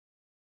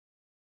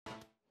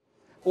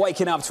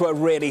Waking up to a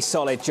really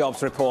solid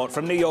jobs report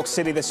from New York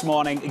City this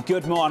morning.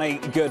 Good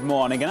morning, good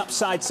morning. An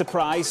upside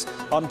surprise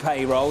on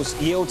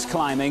payrolls, yields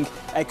climbing,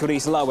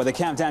 equities lower. The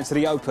countdown to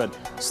the open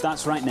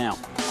starts right now.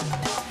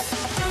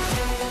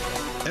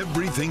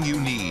 Everything you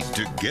need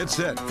to get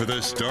set for the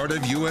start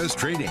of U.S.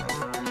 trading.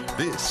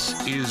 This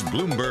is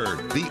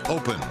Bloomberg, The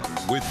Open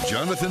with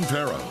Jonathan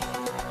Ferro.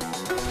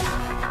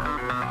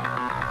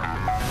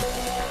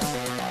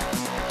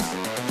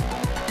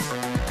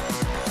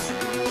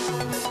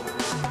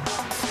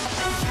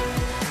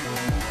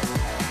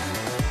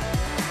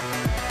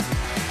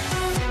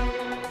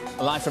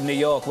 Live from New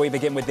York, we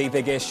begin with the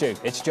big issue.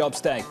 It's Jobs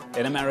Day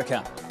in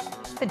America.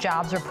 The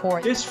jobs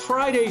report. This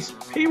Friday's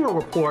payroll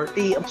report.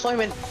 The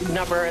employment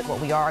number. What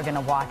we are going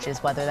to watch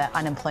is whether that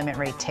unemployment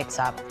rate ticks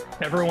up.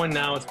 Everyone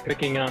now is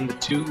picking on the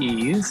two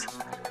E's,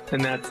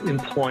 and that's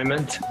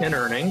employment and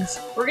earnings.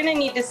 We're going to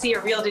need to see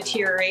a real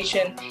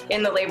deterioration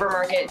in the labor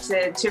market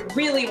to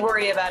really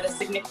worry about a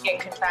significant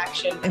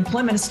contraction.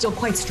 Employment is still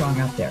quite strong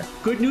out there.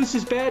 Good news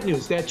is bad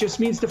news. That just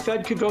means the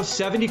Fed could go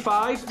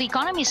 75. The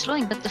economy is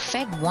slowing, but the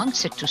Fed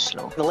wants it to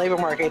slow. The labor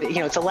market,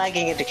 it's a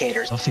lagging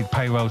indicator. Obviously, the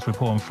payrolls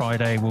report on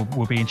Friday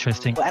will be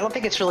interesting. I don't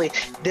think it's really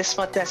this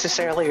month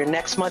necessarily or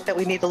next month that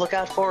we need to look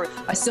out for.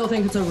 I still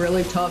think it's a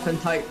really tough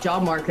and tight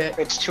job market.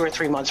 It's 2 or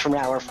 3 months from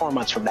now or 4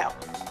 months from now.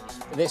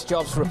 This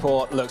jobs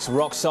report looks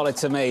rock solid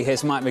to me.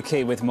 Here's Mike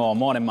McKee with more.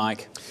 Morning,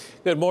 Mike.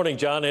 Good morning,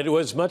 John. It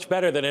was much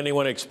better than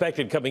anyone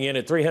expected, coming in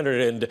at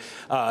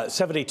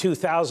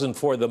 372,000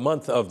 for the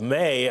month of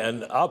May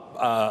and up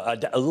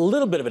a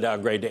little bit of a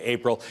downgrade to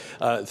April,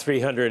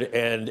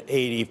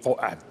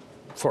 384.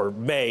 For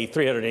May,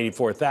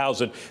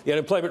 384,000. The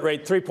unemployment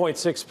rate,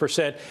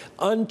 3.6%,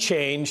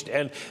 unchanged.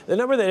 And the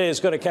number that is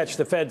going to catch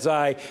the Fed's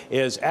eye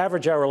is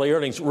average hourly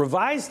earnings,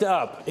 revised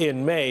up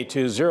in May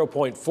to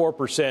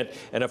 0.4%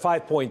 and a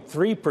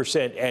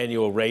 5.3%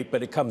 annual rate,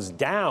 but it comes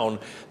down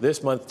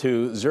this month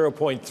to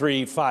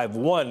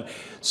 0.351.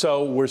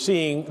 So we're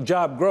seeing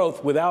job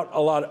growth without a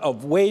lot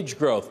of wage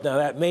growth. Now,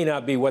 that may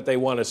not be what they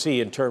want to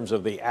see in terms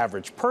of the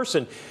average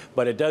person,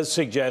 but it does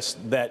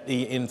suggest that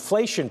the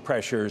inflation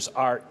pressures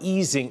are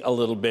easing a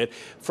little bit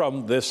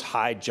from this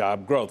high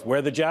job growth.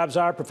 Where the jobs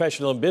are: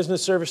 professional and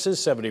business services,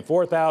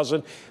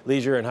 74,000,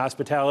 leisure and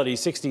hospitality,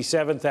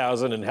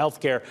 67,000, and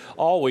healthcare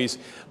always.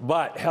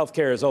 But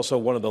healthcare is also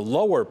one of the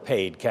lower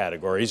paid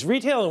categories.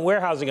 Retail and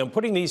warehousing, I'm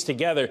putting these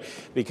together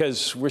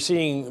because we're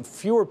seeing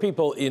fewer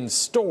people in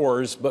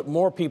stores, but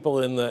more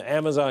people in the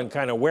Amazon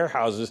kind of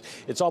warehouses.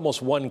 It's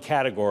almost one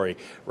category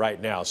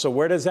right now. So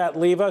where does that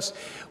leave us?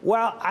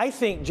 Well, I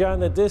think, John,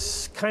 that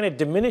this kind of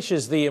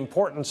diminishes the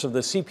importance of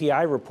the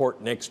CPI report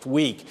next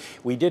week.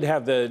 We did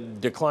have the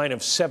decline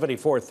of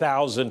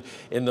 74,000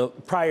 in the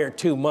prior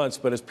 2 months,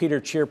 but as Peter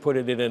Cheer put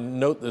it in a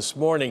note this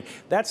morning,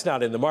 that's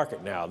not in the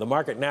market now. The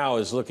market now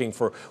is looking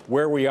for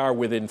where we are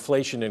with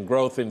inflation and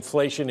growth.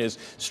 Inflation is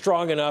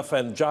strong enough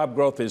and job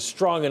growth is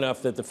strong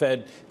enough that the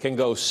Fed can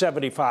go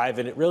 75,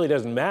 and it really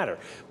doesn't matter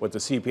what the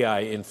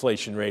CPI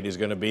inflation rate is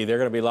going to be. They're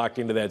going to be locked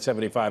into that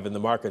 75, and the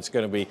market's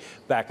going to be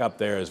back up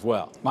there as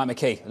well. Mike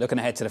McKee, looking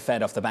ahead to the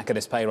Fed off the back of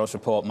this payrolls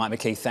report. Mike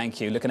McKee, thank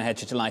you. Looking ahead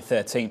to July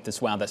 13th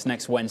as well. That's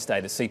next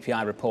Wednesday, the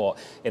CPI report.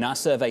 In our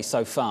survey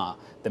so far,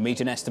 the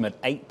median estimate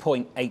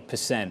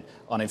 8.8%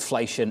 on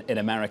inflation in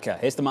America.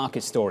 Here's the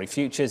market story.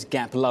 Futures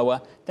gap lower,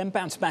 then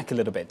bounce back a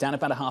little bit, down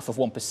about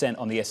 0.5%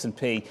 on the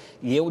S&P.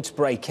 Yields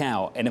break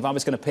out. And if I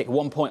was going to pick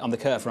 1 point on the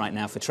curve right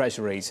now for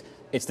Treasuries,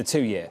 it's the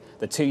 2-year.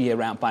 The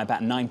 2-year out by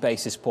about 9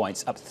 basis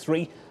points, up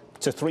 3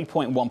 to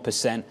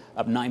 3.1%,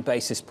 up 9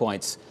 basis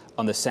points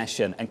on the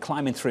session, and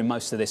climbing through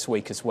most of this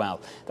week as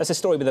well. That's the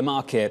story with the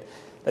market.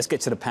 Let's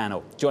get to the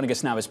panel. Joining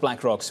us now is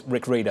BlackRock's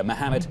Rieder,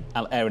 Mohamed,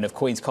 El-Erian of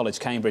Queen's College,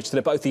 Cambridge. To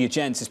the both of you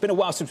gents, it's been a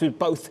while since we've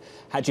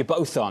had you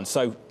both on,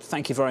 so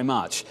thank you very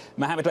much.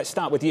 Mohamed, let's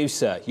start with you,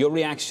 sir. Your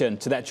reaction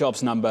to that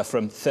jobs number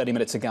from 30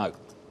 minutes ago.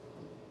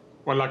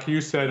 Well, like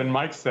you said and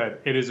Mike said,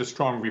 it is a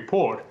strong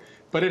report,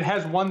 but it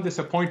has one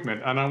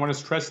disappointment, and I want to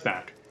stress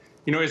that.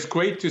 It's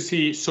great to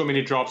see so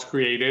many jobs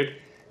created.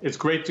 It's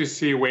great to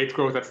see wage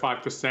growth at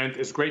 5%.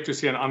 It's great to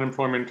see an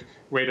unemployment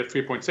rate at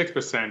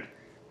 3.6%.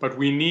 But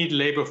we need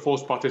labor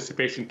force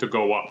participation to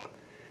go up.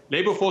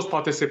 Labor force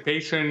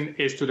participation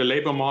is to the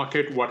labor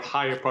market what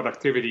higher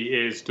productivity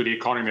is to the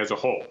economy as a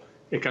whole.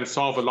 It can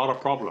solve a lot of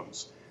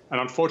problems.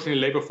 And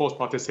unfortunately, labor force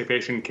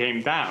participation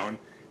came down,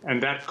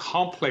 and that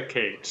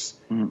complicates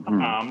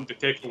the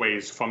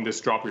takeaways from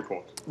this job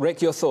report.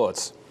 Rick, your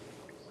thoughts?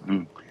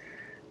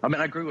 I mean,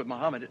 I agree with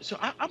Mohamed. So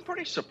I'm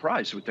pretty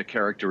surprised with the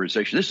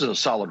characterization. This is a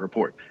solid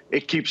report.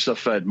 It keeps the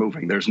Fed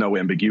moving. There's no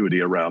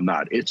ambiguity around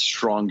that. It's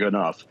strong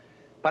enough.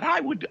 But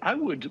I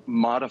would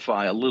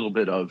modify a little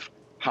bit of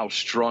how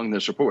strong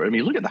this report. I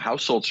mean, look at the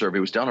household survey.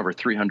 It was down over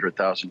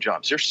 300,000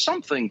 jobs. There's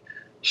something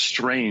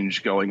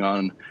strange going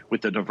on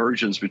with the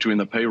divergence between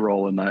the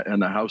payroll and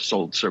the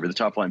household survey, the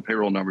top line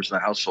payroll numbers in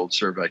the household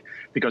survey,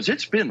 because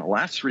it's been the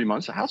last 3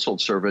 months, the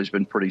household survey has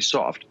been pretty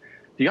soft.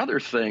 The other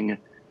thing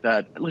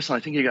that, listen,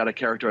 I think you got to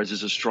characterize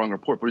as a strong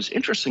report, but it's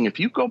interesting if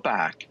you go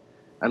back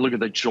and look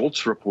at the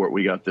JOLTS report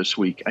we got this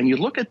week and you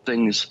look at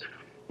things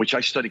which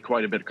I study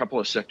quite a bit, a couple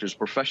of sectors,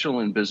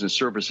 professional and business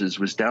services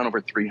was down over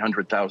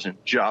 300,000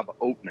 job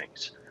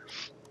openings.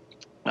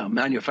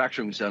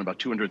 Manufacturing was down about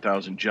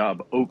 200,000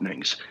 job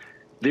openings.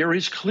 There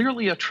is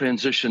clearly a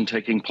transition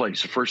taking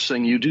place. The first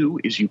thing you do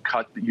is you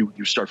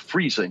start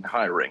freezing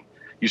hiring.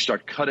 You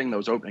start cutting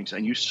those openings,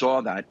 and you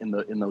saw that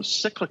in those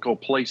cyclical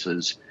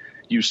places.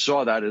 You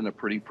saw that in a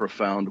pretty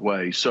profound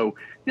way. So,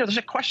 there's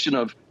a question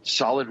of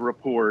solid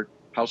report,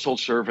 household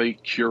survey,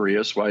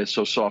 curious why it's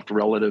so soft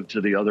relative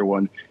to the other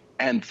one,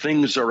 and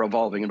things are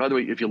evolving. And by the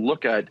way, if you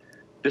look at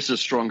this is a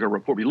stronger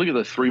report. You look at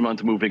the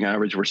 3-month moving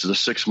average versus a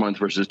 6-month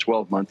versus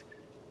 12-month.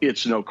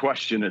 It's no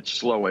question it's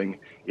slowing.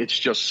 It's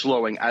just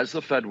slowing as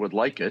the Fed would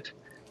like it,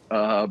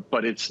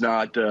 but it's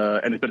not.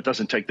 But it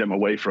doesn't take them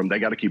away from. They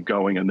got to keep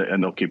going, and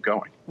they'll keep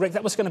going. Rick,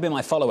 that was going to be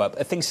my follow-up.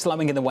 Are things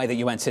slowing in the way that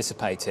you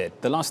anticipated?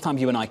 The last time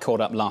you and I caught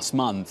up last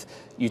month,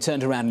 you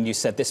turned around and you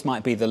said this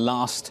might be the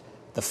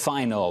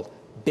final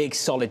big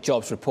solid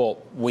jobs report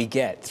we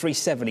get.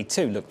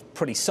 372 looked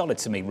pretty solid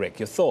to me,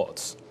 Rick. Your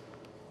thoughts?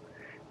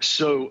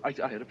 So I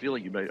had a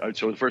feeling you may.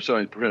 So the first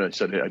time I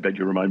said, "Hey, I beg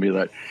you remind me of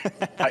that."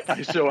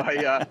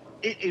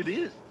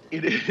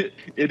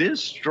 It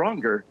is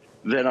stronger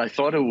than I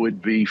thought it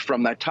would be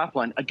from that top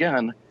line.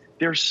 Again,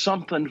 there's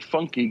something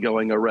funky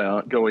going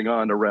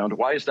on around.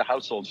 Why is the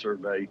household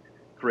survey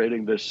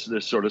creating this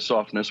sort of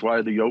softness? Why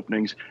are the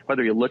openings?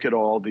 Whether you look at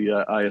all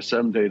the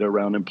ISM data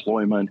around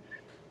employment,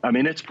 I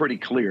mean, it's pretty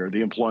clear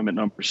the employment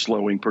numbers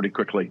slowing pretty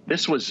quickly.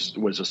 This was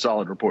a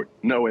solid report,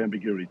 no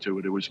ambiguity to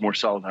it. It was more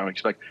solid than I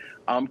expect.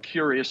 I'm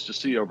curious to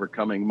see over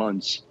coming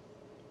months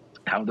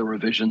how the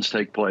revisions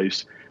take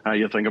place, how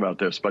you think about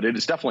this. But it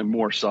is definitely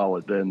more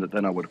solid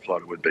than I would have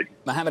thought it would be.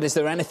 Mohamed, is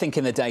there anything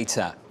in the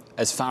data,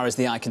 as far as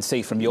the eye can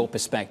see from your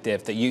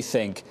perspective, that you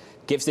think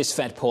gives this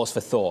Fed pause for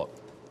thought,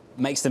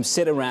 makes them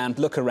sit around,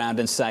 look around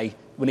and say,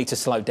 we need to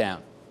slow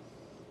down?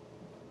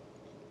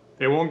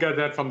 They won't get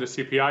that from the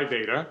CPI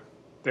data.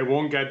 They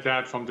won't get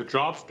that from the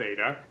jobs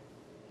data.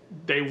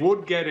 They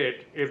would get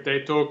it if they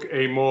took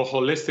a more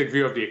holistic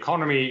view of the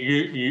economy.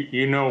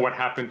 You know what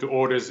happened to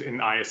orders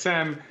in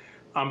ISM.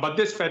 But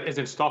this Fed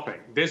isn't stopping.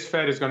 This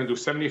Fed is going to do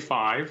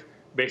 75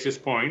 basis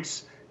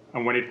points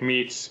when it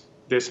meets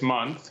this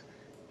month.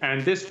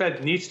 And this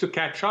Fed needs to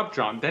catch up,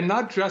 John. They're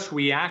not just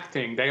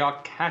reacting. They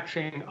are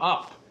catching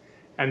up.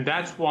 And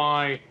that's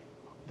why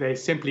they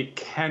simply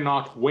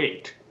cannot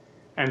wait.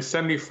 And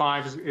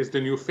 75 is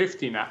the new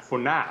 50 for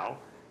now.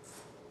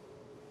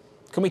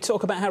 Can we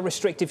talk about how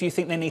restrictive you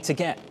think they need to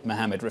get,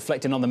 Mohamed,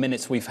 reflecting on the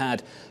minutes we've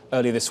had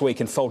earlier this week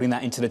and folding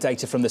that into the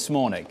data from this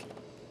morning?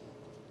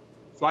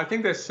 So I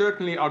think they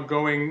certainly are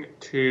going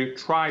to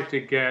try to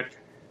get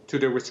to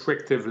the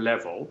restrictive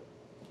level.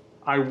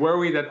 I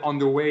worry that on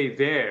the way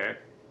there,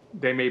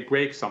 they may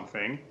break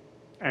something,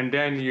 and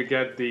then you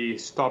get the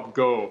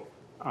stop-go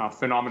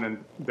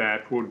phenomenon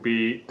that would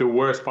be the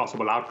worst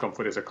possible outcome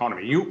for this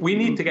economy. We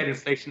need to get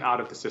inflation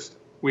out of the system.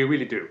 We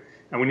really do.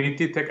 And we need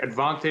to take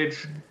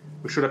advantage.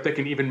 We should have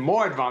taken even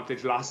more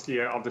advantage last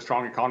year of the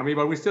strong economy,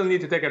 but we still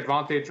need to take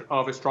advantage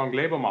of a strong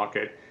labor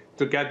market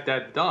to get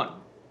that done.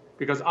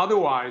 Because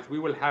otherwise, we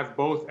will have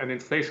both an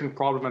inflation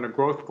problem and a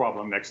growth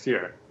problem next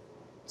year.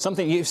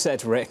 Something you've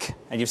said, Rick,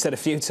 and you've said a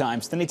few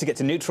times, they need to get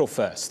to neutral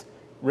first.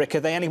 Rick, are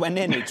they anywhere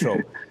near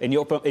neutral in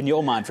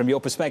your mind, from your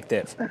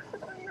perspective?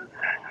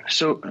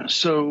 So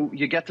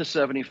you get to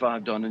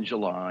 75 done in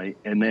July,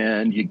 and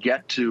then you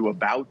get to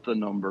about the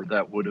number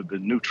that would have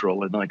been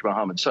neutral. And like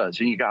Mohamed says,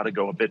 you got to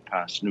go a bit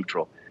past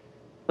neutral.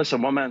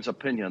 Listen, one man's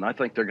opinion, I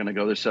think they're going to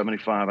go to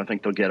 75. I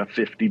think they'll get a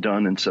 50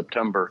 done in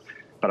September.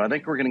 But I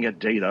think we're going to get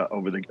data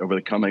over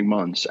the coming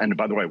months. And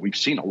by the way, we've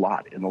seen a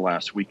lot in the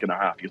last week and a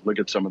half. You look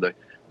at some of the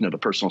the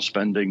personal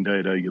spending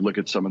data. You look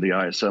at some of the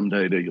ISM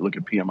data. You look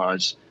at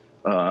PMIs.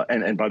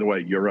 And by the way,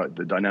 Europe,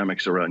 the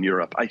dynamics around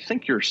Europe. I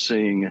think you're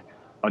seeing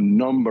a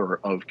number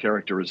of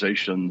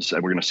characterizations,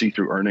 and we're going to see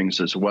through earnings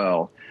as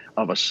well,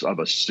 of a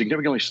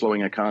significantly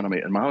slowing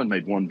economy. And Mohamed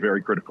made one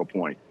very critical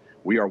point.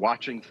 We are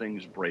watching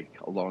things break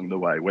along the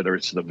way, whether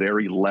it's the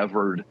very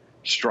levered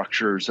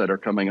structures that are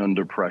coming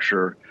under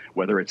pressure,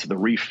 whether it's the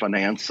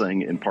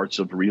refinancing in parts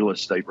of real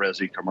estate,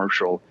 resi,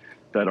 commercial,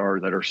 that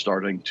are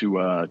starting to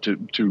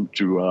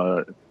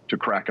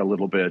crack a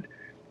little bit.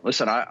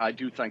 Listen, I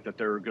do think that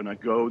they're going to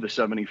go to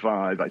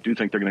 75. I do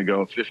think they're going to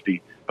go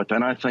 50. But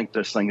then I think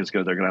this thing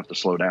they're going to have to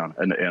slow down,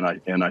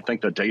 and I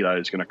think the data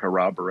is going to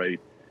corroborate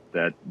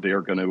that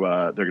they're going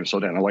to slow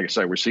down. And like I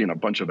say, we're seeing a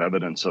bunch of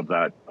evidence of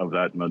that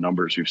in the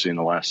numbers you've seen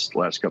the last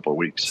couple of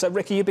weeks. So,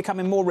 Rick, are you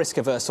becoming more risk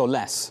averse or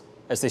less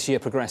as this year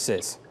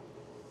progresses?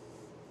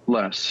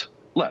 Less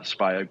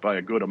by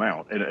a good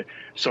amount. And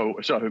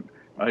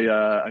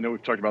I know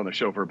we've talked about on the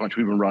show for a bunch.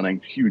 We've been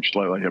running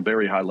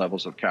very high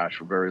levels of cash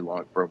for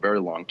a very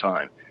long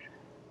time.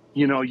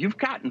 You've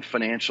gotten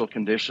financial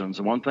conditions,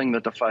 and one thing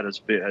that the Fed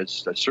has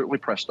certainly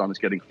pressed on is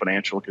getting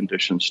financial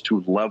conditions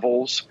to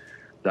levels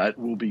that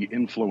will be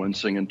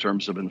influencing in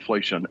terms of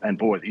inflation. And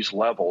boy, these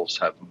levels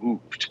have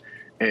moved.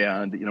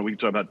 And, we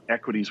talk about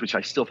equities, which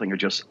I still think are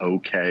just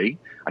okay.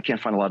 I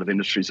can't find a lot of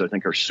industries I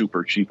think are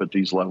super cheap at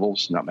these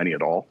levels, not many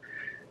at all.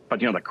 But,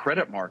 the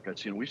credit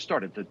markets, we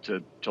started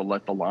to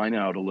let the line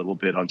out a little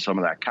bit on some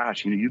of that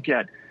cash. You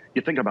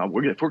think about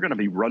if we're going to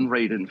be run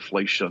rate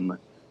inflation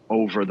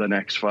over the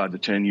next 5 to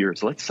 10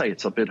 years, let's say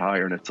it's a bit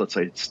higher, and let's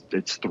say it's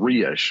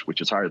 3-ish,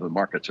 which is higher than the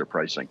markets are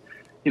pricing.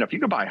 If you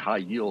could buy high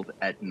yield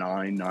at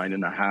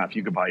 9.5,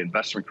 you could buy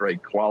investment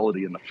grade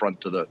quality in the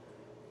front to the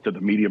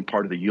medium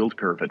part of the yield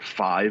curve at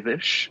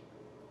 5-ish.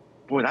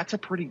 Boy, that's a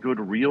pretty good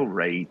real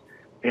rate.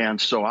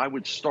 And so I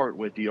would start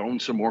with, do you own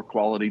some more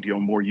quality? Do you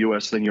own more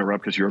U.S. than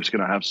Europe? Because Europe's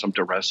going to have some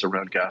duress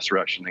around gas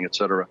rationing, et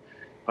cetera.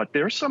 But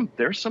there's some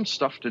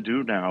stuff to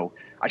do now.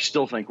 I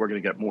still think we're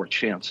going to get more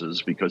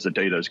chances because the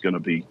data is going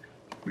to be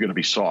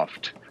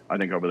soft, I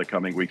think, over the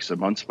coming weeks and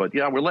months. But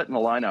yeah, we're letting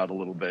the line out a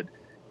little bit,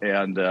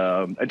 and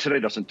today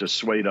doesn't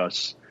dissuade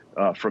us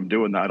from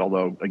doing that.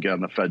 Although again,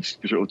 the Fed's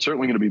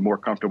certainly going to be more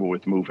comfortable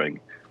with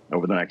moving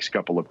over the next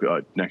couple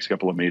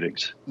of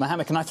meetings.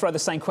 Mohamed, can I throw the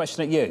same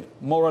question at you?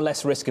 More or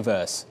less risk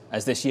averse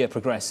as this year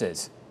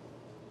progresses?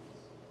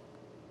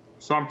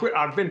 So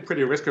I've been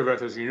pretty risk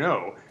averse, as you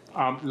know.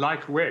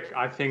 Like Rick,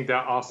 I think there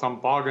are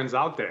some bargains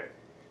out there.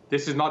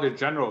 This is not a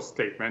general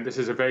statement. This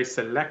is a very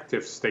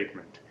selective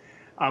statement.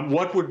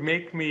 What would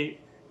make me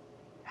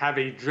have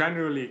a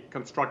generally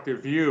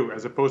constructive view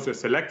as opposed to a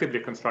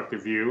selectively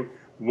constructive view?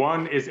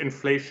 One is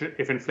inflation.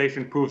 If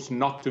inflation proves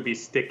not to be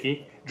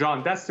sticky,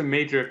 John, that's the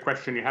major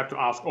question you have to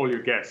ask all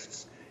your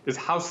guests, is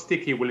how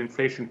sticky will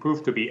inflation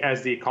prove to be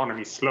as the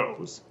economy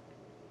slows?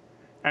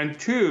 And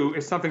two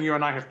is something you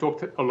and I have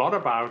talked a lot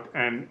about,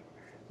 and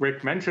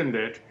Rick mentioned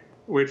it,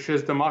 which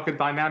is the market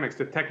dynamics,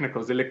 the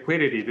technicals, the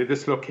liquidity, the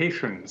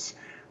dislocations.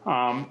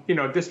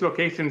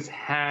 Dislocations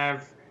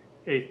have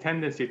a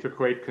tendency to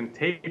create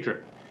contagion.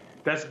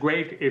 That's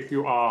great if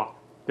you are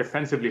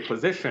defensively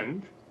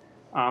positioned.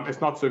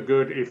 It's not so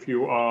good if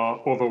you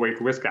are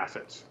overweight risk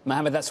assets.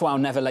 Mohamed, that's why I'll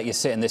never let you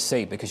sit in this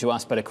seat, because you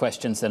ask better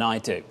questions than I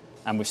do.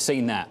 And we've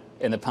seen that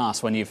in the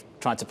past when you've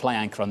tried to play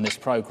anchor on this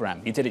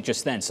programme. You did it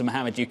just then. So,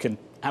 Mohamed, you can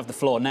have the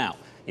floor now.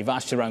 You've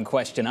asked your own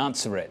question,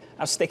 answer it.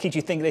 How sticky do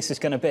you think this is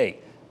going to be?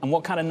 And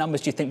what kind of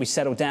numbers do you think we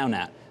settle down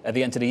at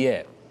the end of the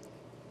year?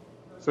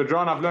 So,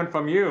 John, I've learned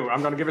from you.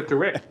 I'm going to give it to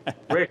Rick.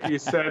 Rick, you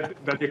said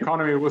that the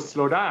economy will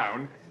slow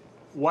down.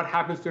 What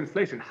happens to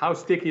inflation? How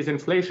sticky is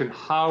inflation?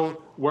 How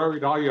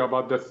worried are you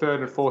about the third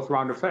and fourth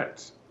round of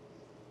Feds?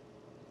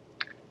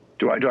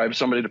 Do I have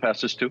somebody to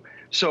pass this to?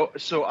 So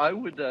I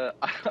would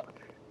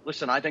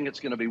listen. I think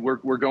it's going to be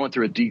we're going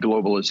through a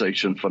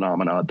deglobalization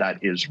phenomena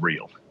that is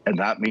real, and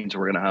that means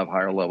we're going to have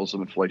higher levels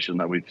of inflation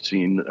that we've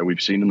seen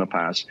in the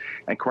past.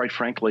 And quite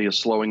frankly, a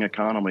slowing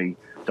economy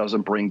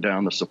doesn't bring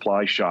down the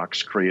supply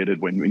shocks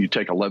created when you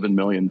take 11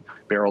 million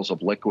barrels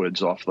of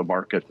liquids off the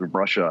market from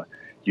Russia.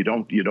 You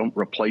don't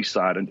replace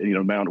that, and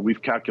amount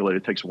we've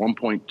calculated it takes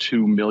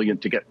 1.2 million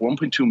to get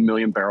 1.2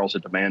 million barrels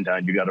of demand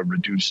down. You got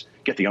to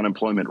get the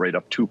unemployment rate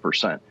up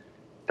 2%.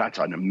 That's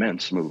an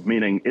immense move.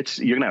 Meaning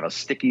you're gonna have a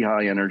sticky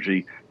high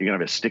energy, you're gonna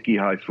have a sticky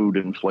high food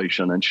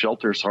inflation, and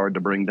shelter's hard to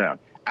bring down.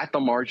 At the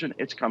margin,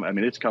 it's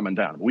coming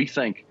down. We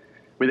think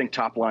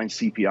top line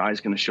CPI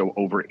is going to show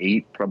over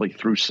 8 probably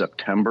through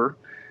September.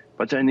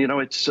 But then, you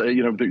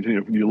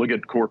look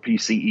at core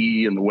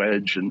PCE and the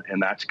wedge, and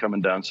that's coming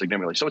down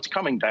significantly. So it's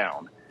coming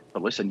down.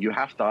 But listen, you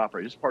have to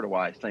operate. This is part of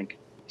why I think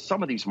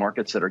some of these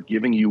markets that are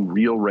giving you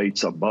real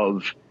rates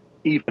above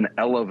even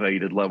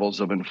elevated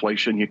levels of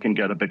inflation, you can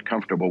get a bit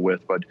comfortable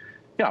with. But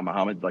yeah,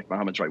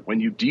 Mohamed's right.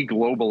 When you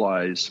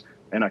deglobalize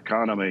an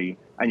economy,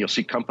 and you'll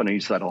see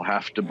companies that'll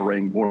have to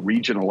more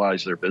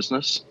regionalize their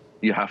business,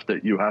 you have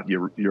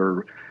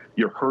your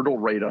hurdle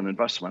rate on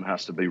investment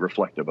has to be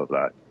reflective of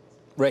that.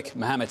 Rick,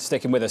 Mohamed,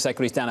 sticking with us.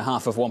 Equities down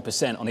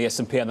 0.5% on the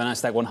S&P and the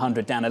Nasdaq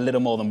 100 down a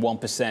little more than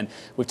 1%.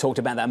 We've talked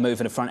about that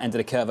move in the front end of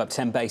the curve, up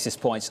 10 basis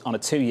points on a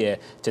 2-year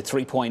to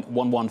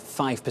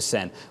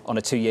 3.115% on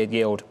a 2-year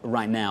yield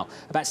right now.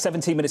 About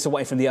 17 minutes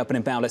away from the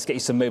opening bell. Let's get you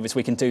some movers.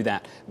 We can do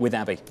that with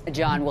Abby.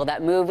 John, will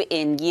that move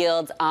in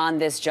yields on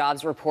this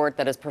jobs report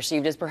that is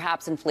perceived as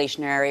perhaps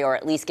inflationary, or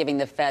at least giving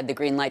the Fed the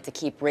green light to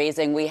keep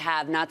raising? We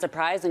have, not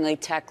surprisingly,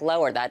 tech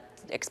lower. That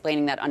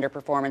explaining that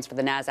underperformance for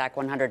the Nasdaq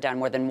 100 down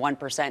more than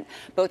 1%.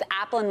 Both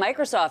Apple and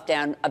Microsoft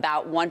down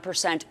about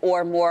 1%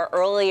 or more.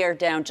 Earlier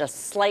down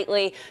just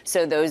slightly.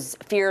 So those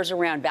fears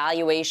around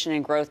valuation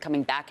and growth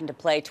coming back into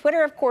play.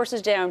 Twitter, of course,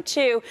 is down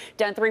too,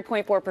 down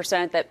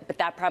 3.4%. But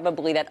that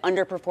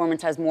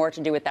underperformance has more to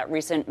do with that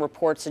recent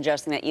report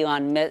suggesting that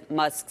Elon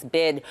Musk's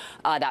bid,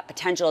 that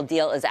potential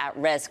deal, is at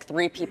risk.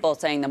 3 people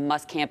saying the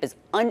Musk camp is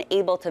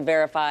unable to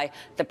verify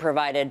the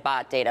provided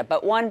bot data.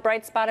 But one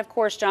bright spot, of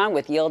course, John,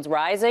 with yields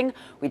rising,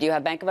 we do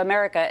have Bank of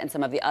America and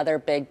some of the other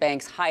big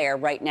banks higher,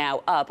 right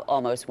now up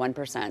almost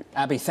 1%.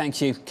 Abby,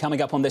 thank you.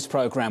 Coming up on this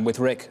program with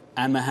Rick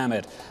and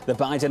Mohamed, the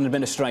Biden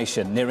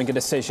administration nearing a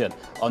decision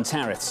on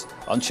tariffs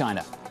on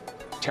China.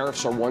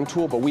 Tariffs are one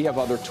tool, but we have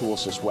other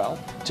tools as well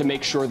to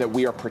make sure that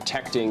we are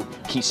protecting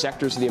key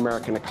sectors of the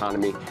American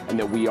economy and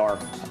that we are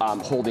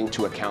holding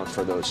to account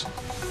for those.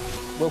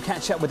 We'll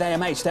catch up with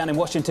AMH down in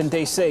Washington,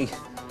 D.C.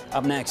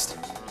 up next.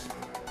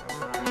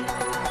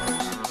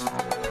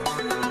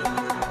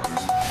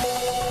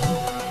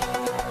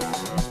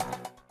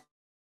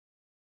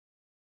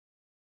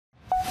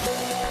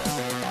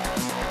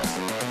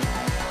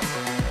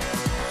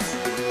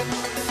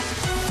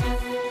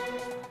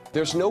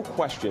 There's no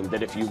question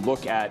that if you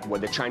look at what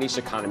the Chinese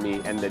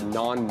economy and the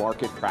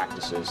non-market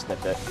practices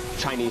that the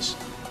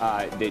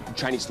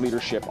Chinese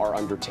leadership are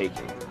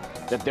undertaking,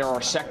 that there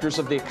are sectors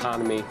of the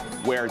economy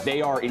where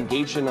they are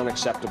engaged in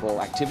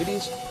unacceptable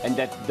activities and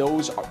that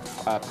those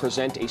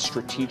present a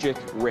strategic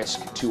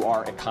risk to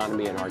our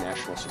economy and our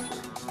national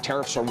security.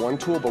 Tariffs are one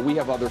tool, but we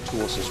have other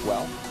tools as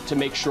well to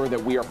make sure that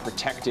we are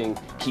protecting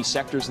key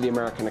sectors of the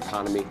American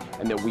economy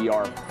and that we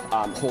are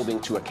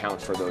holding to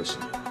account for those.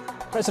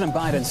 President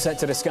Biden set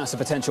to discuss a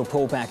potential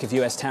pullback of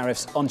U.S.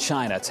 tariffs on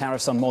China.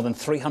 Tariffs on more than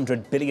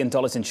 $300 billion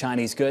in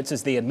Chinese goods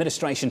as the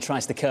administration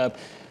tries to curb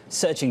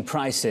surging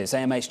prices.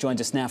 AMH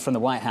joins us now from the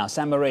White House.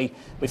 Anne-Marie,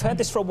 we've heard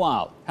this for a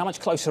while. How much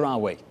closer are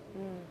we?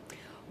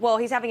 Well,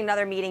 he's having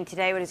another meeting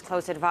today with his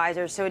close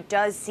advisors, so it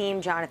does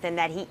seem, Jonathan,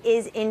 that he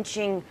is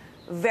inching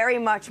very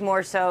much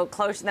more so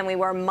closer than we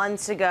were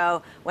months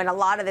ago when a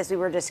lot of this we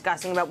were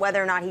discussing about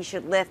whether or not he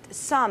should lift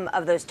some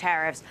of those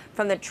tariffs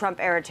from the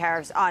Trump-era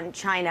tariffs on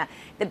China.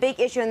 The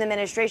big issue in the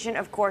administration,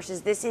 of course,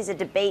 is this is a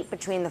debate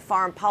between the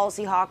foreign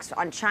policy hawks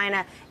on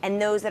China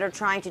and those that are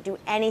trying to do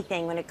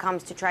anything when it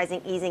comes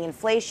to easing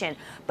inflation.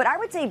 But I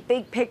would say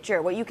big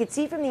picture, what you could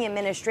see from the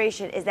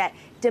administration is that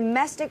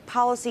domestic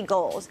policy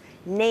goals,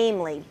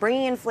 namely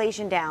bringing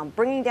inflation down,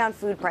 bringing down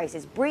food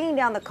prices, bringing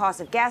down the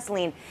cost of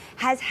gasoline,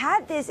 has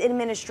had this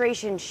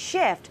administration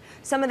shift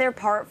some of their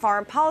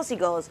foreign policy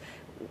goals,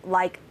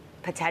 like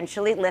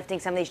potentially lifting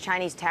some of these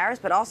Chinese tariffs,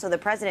 but also the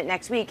president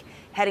next week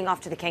heading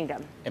off to the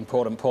kingdom.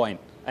 Important point.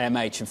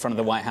 AMH in front of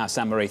the White House.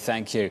 Anne-Marie,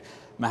 thank you.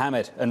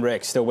 Mohamed and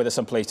Rick, still with us,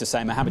 I'm pleased to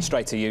say. Mohamed,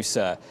 straight to you,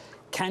 sir.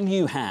 Can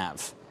you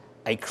have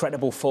a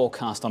credible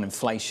forecast on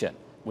inflation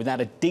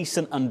without a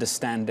decent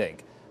understanding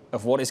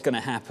of what is going to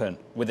happen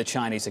with the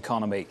Chinese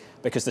economy?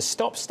 Because the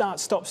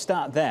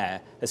stop-start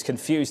there has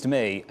confused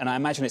me, and I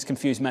imagine it's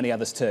confused many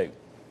others too.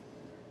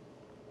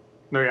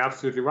 No, you're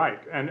absolutely right.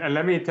 And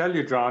let me tell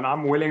you, John,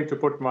 I'm willing to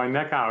put my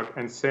neck out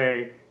and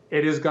say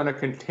it is going to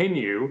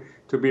continue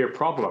to be a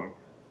problem.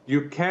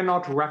 You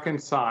cannot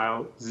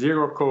reconcile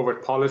zero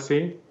COVID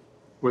policy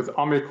with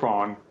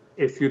Omicron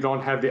if you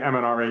don't have the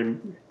mRNA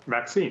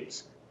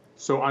vaccines.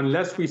 So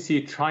unless we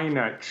see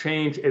China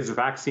change its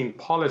vaccine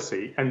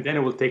policy, and then it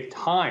will take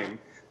time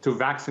to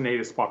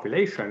vaccinate its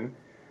population,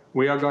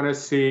 we are going to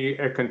see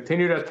a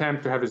continued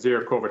attempt to have a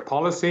zero COVID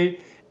policy,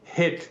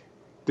 hit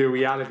the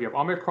reality of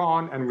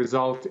Omicron and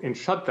result in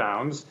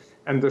shutdowns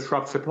and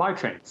disrupt supply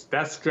chains.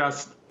 That's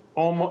just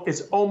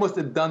it's almost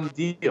a done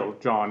deal,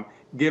 John,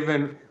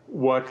 given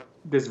what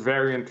this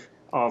variant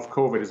of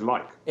COVID is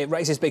like. It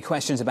raises big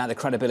questions about the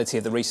credibility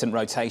of the recent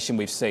rotation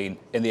we've seen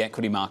in the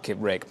equity market,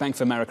 Rick. Bank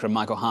of America and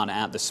Michael Hahn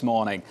out this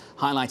morning,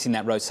 highlighting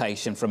that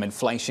rotation from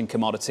inflation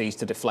commodities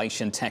to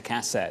deflation tech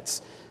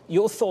assets.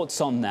 Your thoughts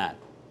on that,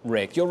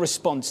 Rick? Your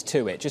response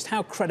to it? Just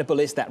how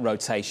credible is that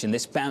rotation,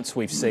 this bounce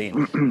we've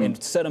seen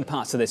in certain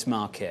parts of this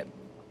market?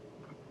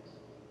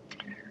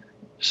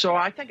 So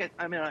I think,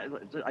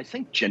 I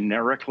think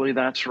generically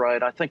that's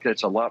right. I think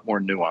it's a lot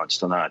more nuanced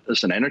than that.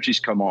 Listen, energy's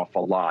come off a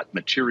lot.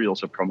 Materials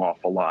have come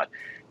off a lot.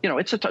 You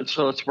know,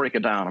 so let's break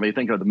it down. I mean,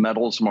 think of the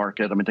metals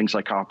market. I mean, things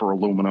like copper,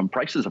 aluminum,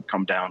 prices have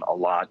come down a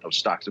lot. Those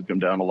stocks have come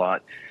down a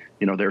lot.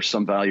 You know, there's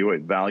some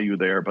value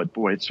there. But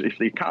boy, if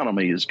the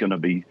economy is going to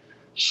be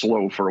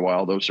slow for a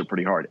while, those are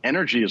pretty hard.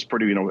 Energy is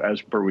pretty,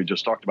 as per we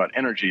just talked about,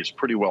 energy is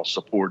pretty well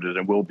supported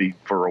and will be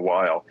for a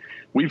while.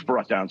 We've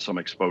brought down some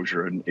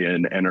exposure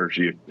in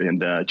energy,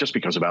 and just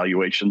because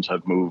valuations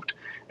have moved,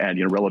 and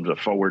relative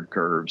to forward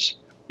curves,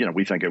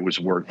 we think it was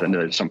worth, and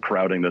there's some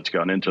crowding that's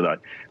gone into that.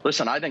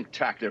 Listen, I think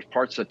tech, there's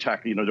parts of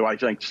tech. Do I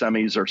think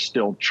semis are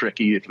still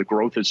tricky if the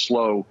growth is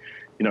slow?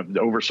 The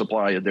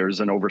oversupply,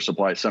 there's an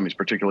oversupply of semis,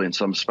 particularly in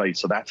some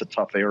space, so that's a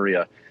tough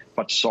area.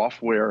 But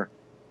software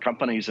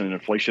companies in an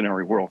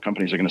inflationary world,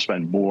 companies are going to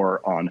spend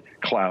more on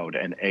cloud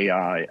and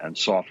AI and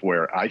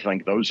software. I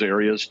think those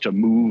areas to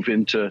move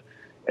into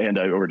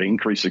or to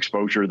increase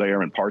exposure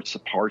there and parts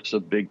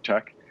of big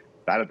tech,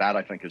 that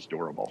I think is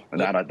durable. And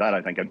that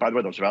I think, and by the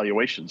way, those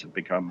valuations have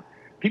become,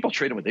 people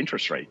trade them with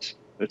interest rates.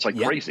 It's like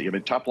crazy. I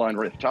mean, top line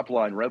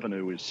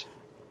revenue is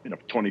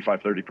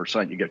 25,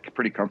 30%, you get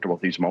pretty comfortable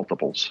with these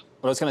multiples.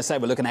 Well, I was going to say,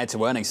 we're looking ahead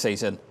to earnings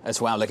season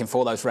as well, looking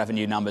for those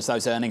revenue numbers,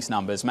 those earnings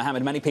numbers.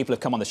 Mohamed, many people have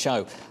come on the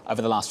show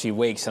over the last few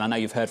weeks, and I know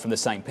you've heard from the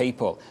same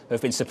people who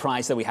have been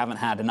surprised that we haven't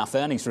had enough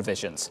earnings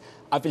revisions.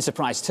 I've been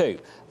surprised too.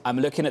 I'm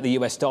looking at the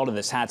US dollar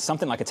that's had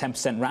something like a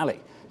 10%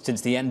 rally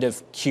since the end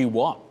of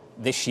Q1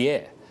 this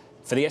year.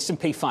 For the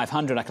S&P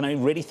 500, I can only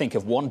really think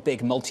of one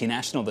big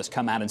multinational that's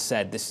come out and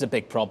said, this is a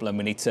big problem,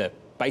 we need to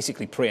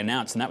basically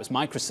pre-announced, and that was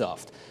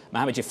Microsoft.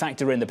 Mohamed, you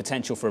factor in the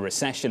potential for a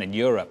recession in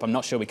Europe. I'm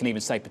not sure we can even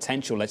say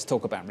potential. Let's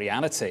talk about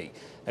reality.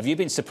 Have you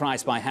been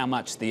surprised by how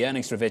much the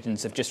earnings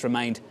revisions have just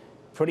remained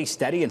pretty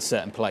steady in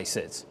certain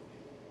places?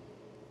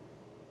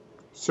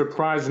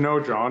 Surprised, no,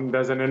 John.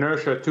 There's an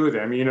inertia to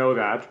them. You know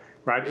that,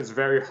 right? It's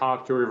very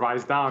hard to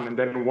revise down. And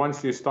then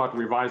once you start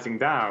revising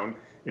down,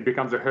 it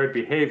becomes a herd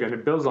behavior and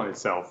it builds on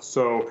itself.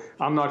 So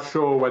I'm not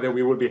sure whether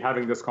we will be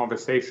having this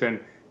conversation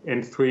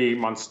in 3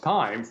 months'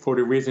 time for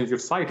the reasons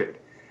you've cited.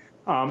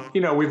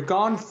 We've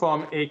gone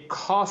from a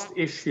cost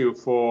issue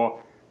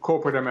for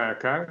corporate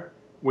America,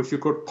 which you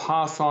could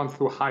pass on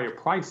through higher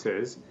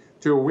prices,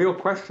 to a real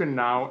question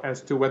now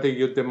as to whether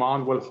your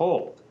demand will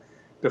hold.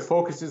 The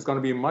focus is going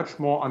to be much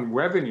more on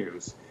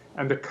revenues,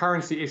 and the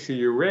currency issue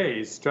you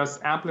raise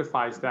just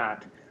amplifies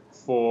that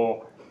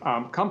for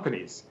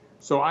companies.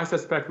 So I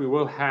suspect we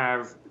will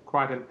have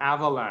quite an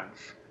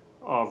avalanche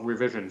of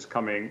revisions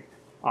coming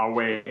our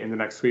way in the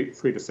next three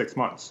to 6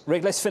 months.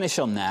 Rick, let's finish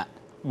on that.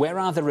 Where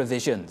are the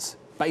revisions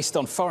based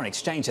on foreign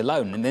exchange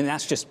alone? And then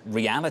that's just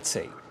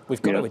reality.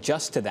 We've got to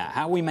adjust to that.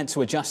 How are we meant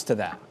to adjust to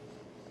that?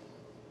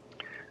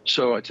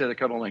 So I'd say a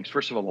couple of things.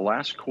 First of all, the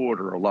last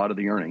quarter, a lot of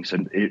the earnings,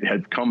 and it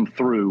had come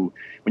through,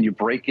 when you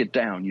break it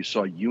down, you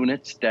saw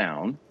units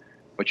down,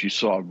 but you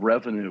saw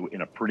revenue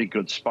in a pretty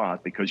good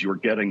spot because you were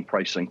getting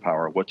pricing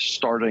power. What's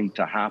starting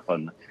to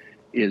happen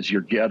is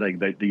you're getting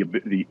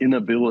the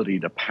inability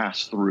to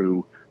pass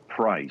through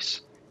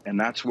price. And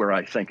that's where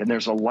I think, and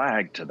there's a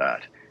lag to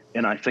that.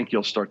 And I think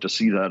you'll start to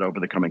see that over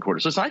the coming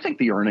quarters. Listen, I think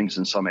the earnings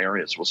in some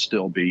areas will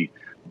still be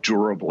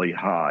durably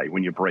high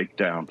when you break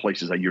down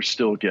places that you're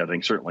still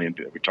getting, certainly,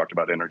 we talked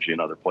about energy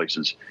and other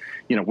places,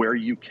 where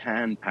you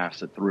can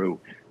pass it through.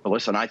 But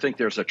listen, I think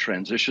there's a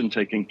transition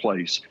taking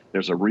place.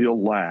 There's a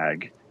real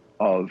lag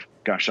of,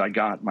 gosh,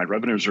 my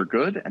revenues are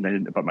good,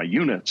 but my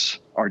units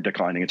are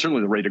declining. And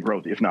certainly the rate of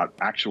growth, if not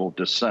actual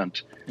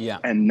descent. Yeah.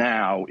 And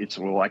now it's,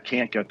 I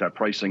can't get that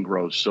pricing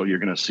growth, so you're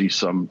going to see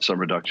some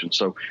reduction.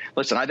 So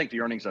listen, I think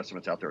the earnings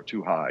estimates out there are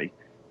too high.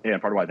 And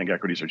part of why I think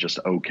equities are just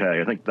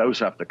okay. I think those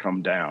have to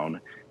come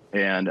down.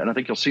 And I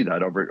think you'll see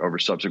that over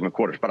subsequent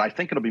quarters. But I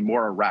think it'll be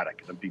more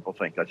erratic than people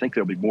think. I think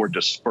there'll be more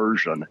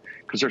dispersion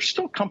because there's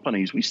still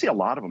companies. We see a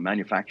lot of them,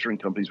 manufacturing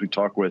companies we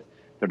talk with.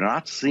 They're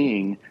not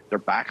seeing their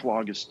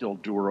backlog is still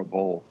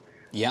durable.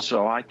 Yeah.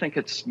 So I think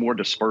it's more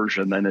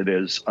dispersion than it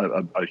is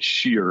a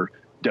sheer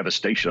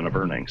devastation of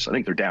earnings. I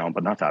think they're down,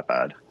 but not that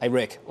bad. Hey,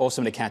 Rick,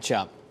 awesome to catch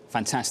up.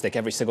 Fantastic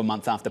every single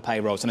month after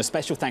payrolls. And a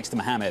special thanks to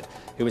Mohamed,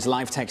 who was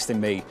live texting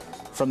me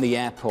from the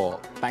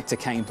airport back to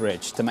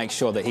Cambridge to make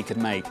sure that he could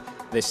make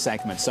this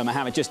segment. So,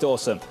 Mohamed, just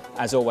awesome.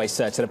 As always,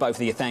 sir, to the both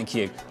of you, thank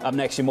you. Up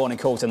next, your morning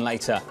calls, and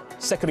later,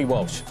 Secretary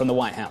Walsh from the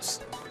White House.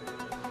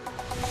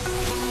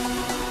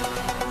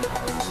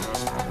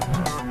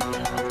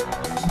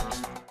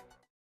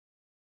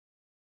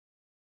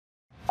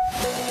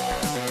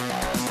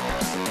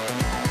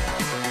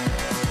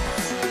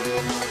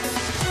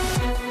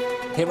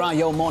 Here are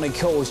your morning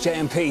calls.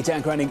 JMP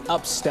downgrading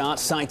Upstart,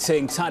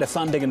 citing tighter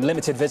funding and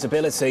limited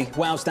visibility.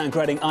 Wells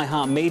downgrading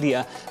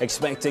iHeartMedia,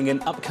 expecting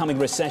an upcoming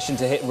recession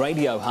to hit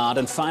radio hard.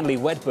 And finally,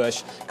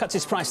 Wedbush cuts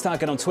its price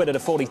target on Twitter to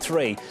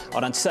 43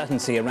 on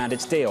uncertainty around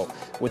its deal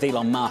with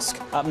Elon Musk.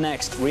 Up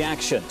next,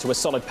 reaction to a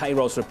solid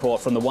payrolls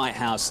report from the White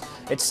House.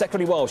 It's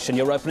Secretary Walsh and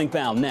your opening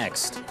bell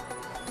next.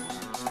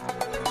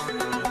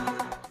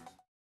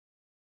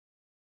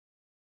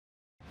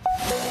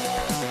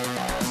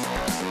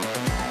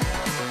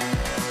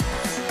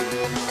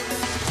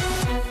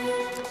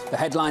 The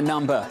headline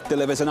number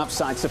delivers an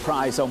upside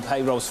surprise on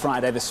payrolls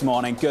Friday this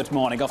morning. Good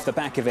morning. Off the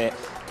back of it,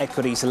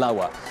 equities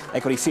lower.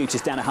 Equity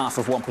futures down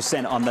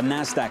 0.5% on the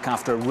Nasdaq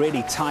after a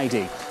really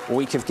tidy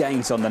week of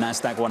gains on the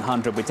Nasdaq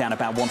 100. We're down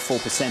about 1 full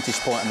percentage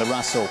point on the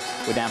Russell.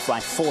 We're down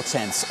by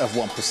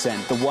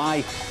 0.4%. The why?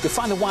 You'll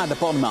find the why of the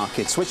bond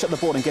market. Switch up the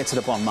board and get to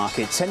the bond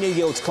market. 10-year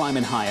yields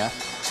climbing higher.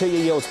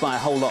 2-year yields by a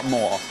whole lot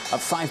more.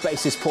 Up 5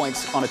 basis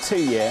points on a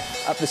 2-year.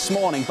 Up this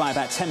morning by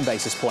about 10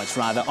 basis points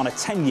rather on a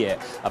 10-year.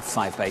 Up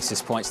 5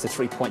 basis points to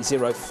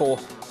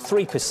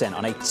 3.043%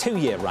 on a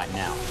 2-year right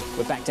now.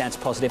 We're back down to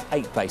positive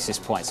 8 basis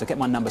points. I'll get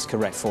my numbers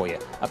correct for you.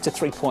 Up to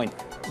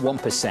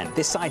 3.1%.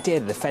 This idea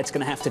that the Fed's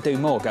going to have to do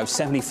more, go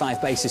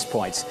 75 basis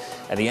points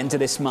at the end of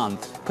this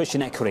month,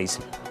 pushing equities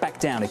back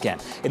down again.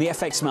 In the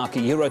FX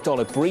market,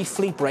 euro-dollar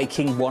briefly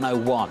breaking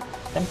 101,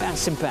 then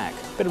bouncing back.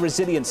 Bit of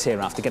resilience here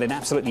after getting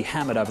absolutely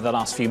hammered over the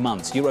last few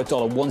months.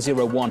 Euro-dollar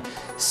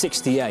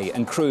 101.68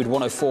 and crude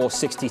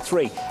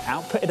 104.63.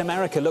 Output in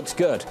America looks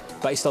good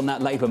based on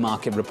that labour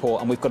market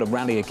report, and we've got a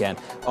rally again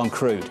on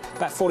crude.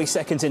 About 40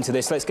 seconds into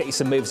this, let's get you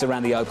some moves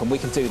around the open. We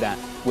can do that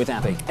with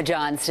Abby.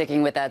 John,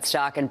 sticking with that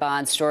stock and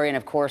bond story, and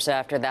of course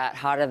after that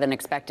hotter than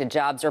expected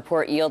jobs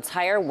report, yields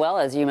higher. Well,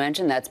 as you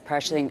mentioned, that's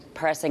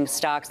pressing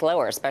stocks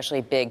lower,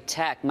 especially big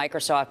tech.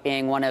 Microsoft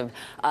being one of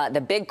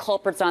the big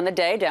culprits on the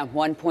day, down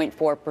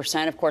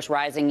 1.4%. Of course,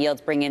 rising yields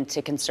bring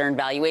into concern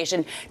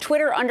valuation.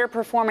 Twitter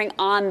underperforming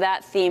on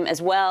that theme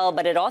as well,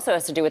 but it also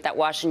has to do with that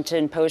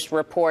Washington Post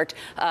report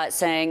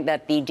saying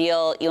that the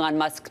deal, Elon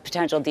Musk's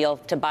potential deal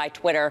to buy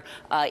Twitter,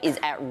 is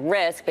at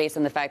risk based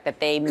on the fact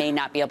that they may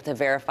not be able to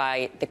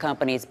verify the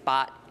company's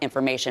bot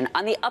information.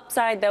 On the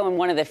upside, though, in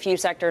one of the few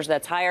sectors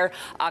that's higher,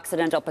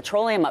 Occidental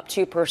Petroleum up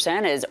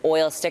 2% as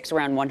oil sticks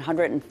around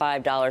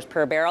 $105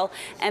 per barrel.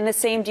 And the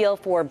same deal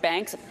for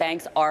banks.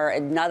 Banks are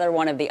another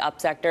one of the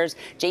up sectors.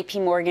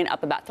 JP Morgan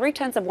up about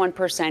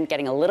 0.3%,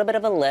 getting a little bit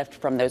of a lift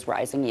from those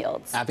rising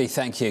yields. Abby,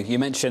 thank you. You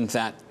mentioned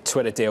that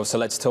Twitter deal, so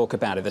let's talk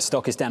about it. The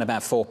stock is down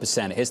about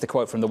 4%. Here's the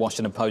quote from the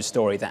Washington Post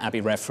story that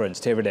Abby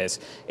referenced. Here it is.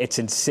 It's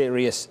in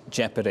serious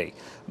jeopardy.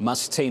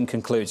 Musk's team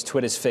concludes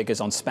Twitter's figures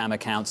on spam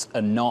accounts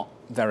are not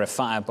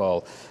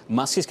verifiable.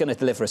 Musk is going to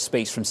deliver a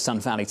speech from Sun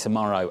Valley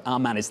tomorrow. Our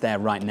man is there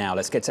right now.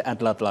 Let's get to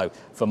Ed Ludlow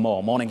for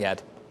more. Morning,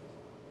 Ed.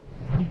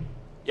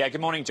 Yeah,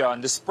 good morning,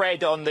 John. The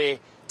spread on the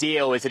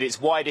deal is at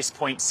its widest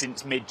point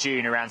since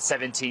mid-June, around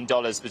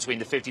 $17 between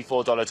the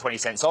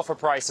 $54.20 offer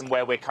price and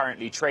where we're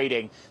currently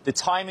trading. The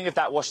timing of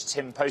that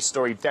Washington Post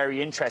story,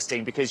 very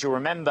interesting, because you'll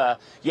remember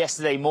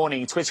yesterday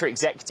morning, Twitter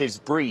executives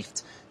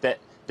briefed that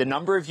the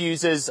number of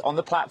users on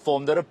the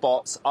platform that are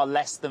bots are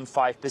less than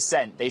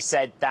 5%. They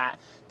said that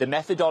the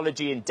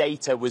methodology and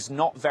data was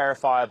not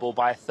verifiable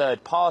by a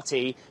third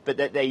party, but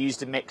that they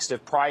used a mix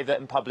of private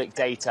and public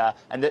data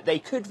and that they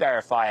could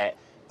verify it.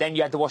 Then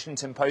you had the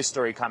Washington Post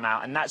story come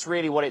out, and that's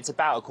really what it's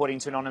about. According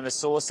to anonymous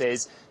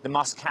sources, the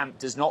Musk camp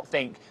does not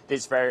think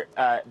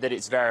that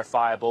it's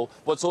verifiable.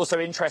 What's also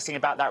interesting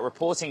about that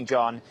reporting,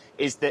 John,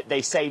 is that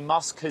they say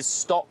Musk has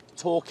stopped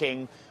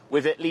talking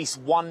with at least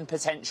one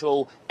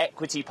potential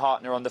equity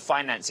partner on the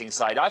financing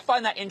side. I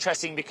find that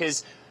interesting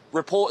because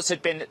reports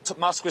had been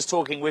Musk was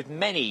talking with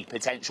many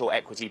potential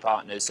equity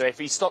partners. So if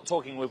he stopped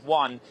talking with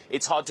one,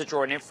 it's hard to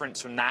draw an inference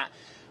from that.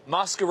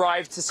 Musk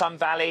arrived to Sun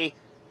Valley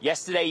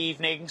yesterday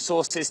evening,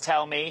 sources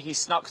tell me. He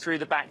snuck through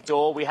the back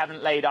door. We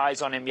haven't laid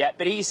eyes on him yet,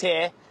 but he's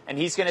here and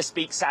he's going to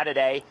speak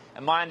Saturday.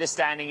 And my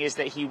understanding is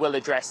that he will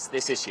address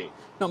this issue.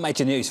 Not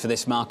major news for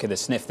this market that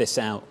sniffed this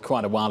out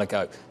quite a while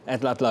ago.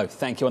 Ed Ludlow,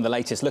 thank you on the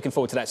latest. Looking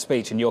forward to that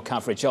speech and your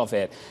coverage of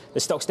it. The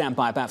stock's down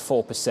by about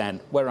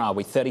 4%. Where are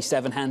we?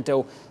 37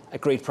 handle.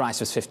 Agreed price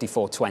was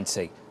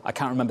 54.20. I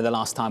can't remember the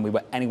last time we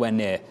were anywhere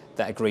near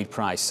that agreed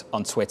price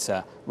on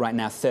Twitter. Right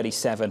now,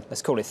 37.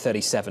 Let's call it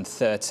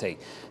 37.30.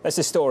 That's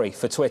the story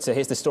for Twitter.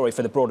 Here's the story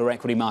for the broader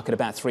equity market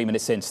about 3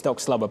 minutes in.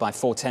 Stocks lower by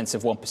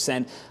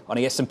 0.4%. On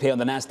the S&P, on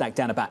the Nasdaq,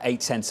 down about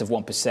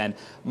 0.8%.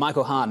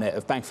 Michael Hartnett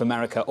of Bank of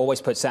America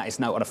always puts out his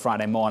note on a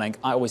Friday morning.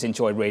 I always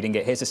enjoy reading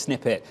it. Here's a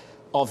snippet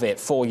of it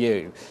for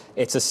you.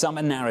 It's a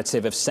summer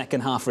narrative of second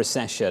half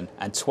recession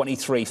and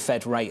 23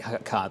 Fed rate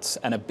cuts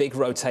and a big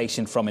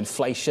rotation from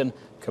inflation,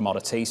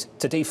 commodities,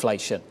 to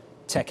deflation,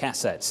 tech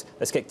assets.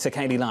 Let's get to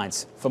Kaylee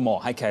Lines for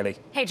more. Hi, Kaylee.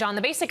 Hey, John,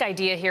 the basic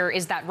idea here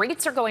is that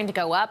rates are going to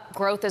go up,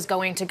 growth is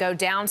going to go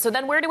down. So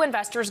then where do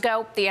investors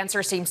go? The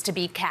answer seems to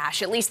be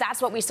cash. At least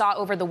that's what we saw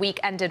over the week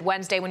ended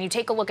Wednesday. When you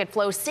take a look at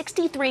flows,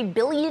 $63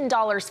 billion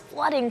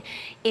flooding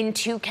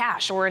into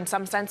cash, or in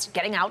some sense,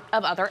 getting out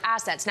of other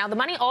assets. Now, the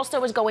money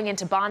also is going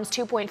into bonds,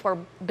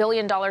 $2.4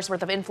 billion worth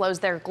of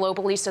inflows there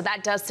globally. So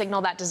that does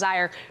signal that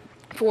desire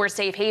for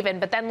safe haven.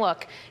 But then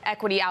look,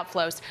 equity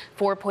outflows,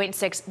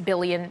 $4.6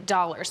 billion.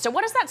 So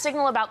what does that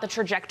signal about the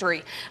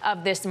trajectory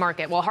of this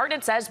market? Well,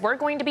 Hartnett says we're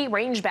going to be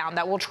range bound,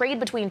 that will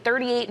trade between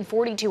 38 and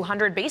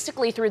 4,200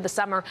 basically through the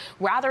summer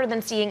rather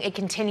than seeing a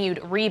continued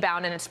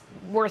rebound. And it's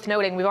worth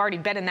noting we've already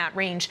been in that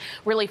range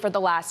really for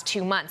the last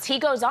 2 months. He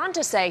goes on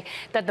to say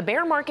that the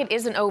bear market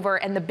isn't over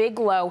and the big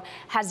low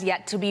has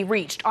yet to be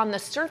reached. On the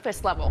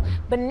surface level,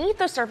 beneath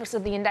the surface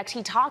of the index,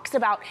 he talks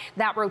about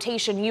that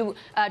rotation you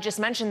just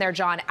mentioned there,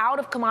 John, out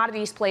of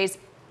commodities plays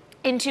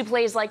into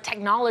plays like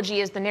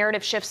technology as the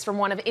narrative shifts from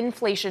one of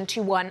inflation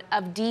to one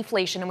of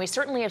deflation. And we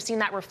certainly have seen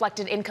that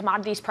reflected in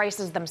commodities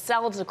prices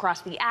themselves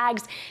across the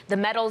ags, the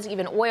metals,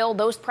 even oil,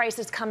 those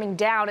prices coming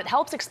down. It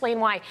helps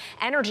explain why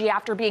energy,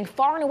 after being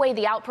far and away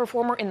the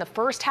outperformer in the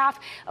first half,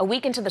 a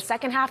week into the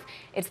second half,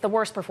 it's the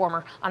worst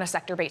performer on a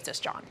sector basis,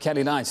 John.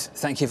 Kelly Knight,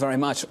 thank you very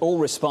much. All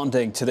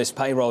responding to this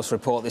payrolls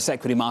report, this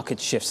equity market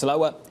shifts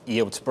lower,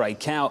 yields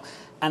break out.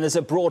 And there's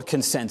a broad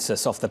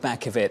consensus off the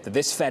back of it that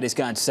this Fed is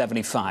going to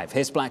 75.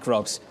 Here's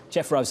BlackRock's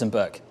Jeff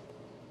Rosenberg.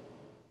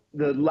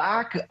 The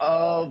lack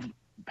of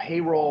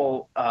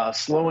payroll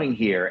slowing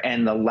here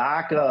and the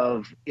lack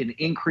of an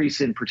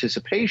increase in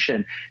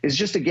participation is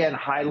just, again,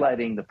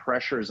 highlighting the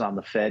pressures on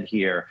the Fed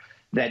here,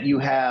 that you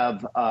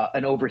have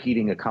an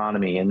overheating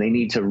economy and they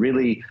need to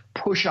really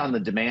push on the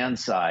demand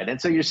side.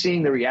 And so you're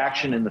seeing the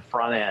reaction in the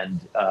front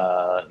end,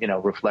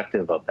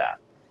 reflective of that.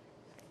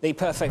 The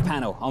perfect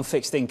panel on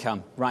fixed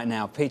income right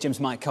now.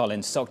 PGIM's Mike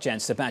Collins, SocGen,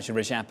 Subadra,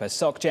 Rajapppa.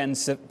 SocGen,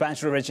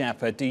 Subadra,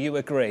 Rajapppa, do you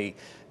agree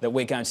that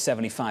we're going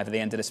 75 at the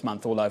end of this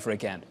month all over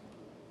again?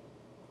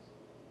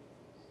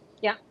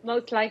 Yeah,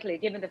 most likely,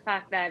 given the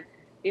fact that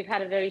we've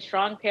had a very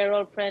strong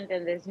payroll print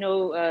and there's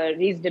no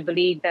reason to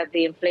believe that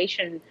the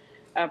inflation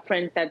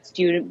print that's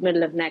due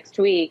middle of next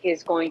week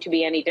is going to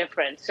be any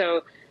different.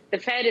 So the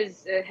Fed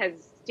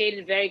has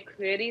stated very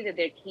clearly that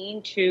they're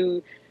keen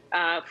to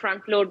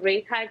front load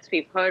rate hikes.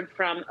 We've heard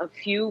from a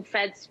few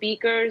Fed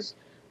speakers,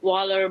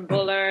 Waller,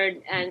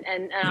 Bullard,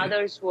 and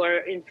others who are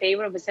in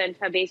favor of a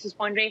 75 basis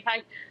point rate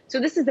hike. So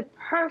this is the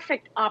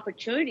perfect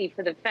opportunity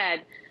for the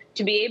Fed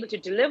to be able to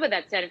deliver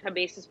that 75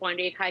 basis point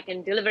rate hike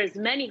and deliver as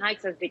many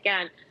hikes as they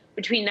can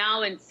between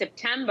now and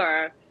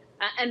September,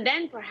 and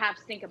then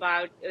perhaps think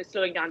about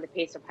slowing down the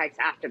pace of hikes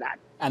after that.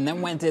 And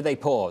then when did they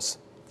pause?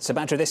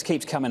 Subadra, this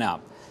keeps coming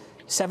up.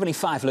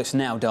 75 looks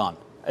nailed on.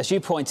 As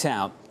you point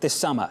out, this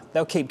summer,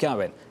 they'll keep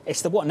going.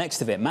 It's the what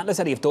next of it. Matt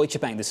Lazzetti of Deutsche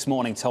Bank this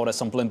morning told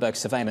us on Bloomberg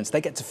surveillance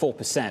they get to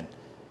 4%.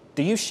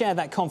 Do you share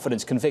that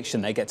confidence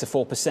conviction they get to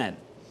 4%?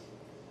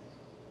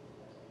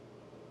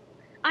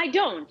 I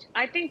don't.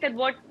 I think that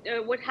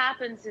what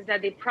happens is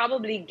that they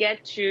probably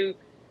get to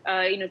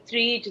 3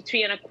 to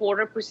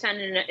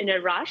 3.25% in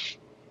a rush,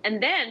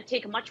 and then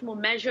take a much more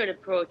measured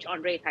approach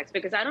on rate hikes,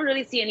 because I don't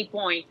really see any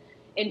point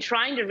in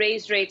trying to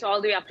raise rates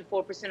all the way up to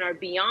 4% or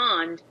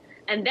beyond,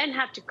 and then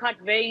have to cut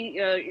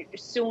very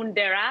soon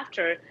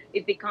thereafter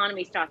if the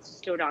economy starts to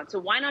slow down. So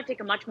why not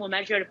take a much more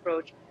measured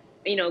approach?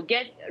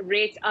 Get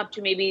rates up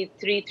to maybe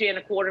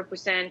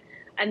 3.25%,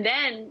 and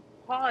then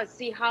pause,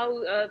 see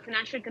how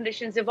financial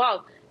conditions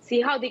evolve,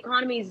 see how the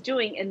economy is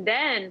doing, and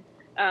then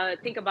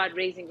think about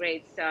raising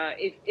rates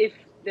if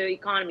the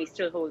economy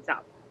still holds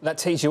up. That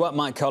tees you up,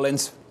 Mike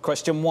Collins.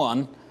 Question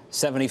 1,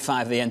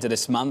 75 at the end of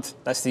this month.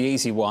 That's the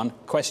easy one.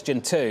 Question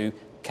 2,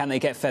 can they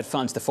get Fed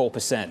funds to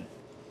 4%?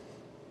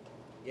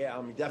 Yeah,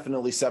 I mean,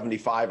 definitely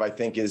 75, I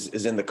think,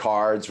 is in the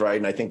cards, right?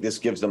 And I think this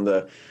gives them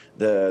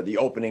the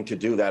opening to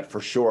do that for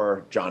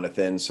sure,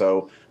 Jonathan.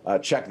 So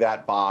check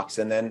that box.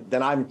 And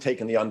then I'm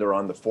taking the under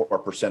on the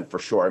 4% for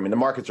sure. I mean, the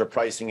markets are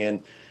pricing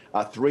in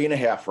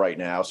 3.5 right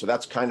now. So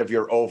that's kind of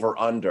your over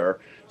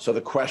under. So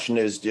the question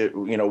is,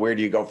 where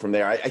do you go from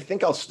there? I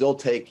think I'll still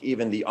take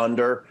even the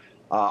under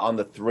on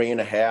the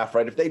 3.5,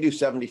 right? If they do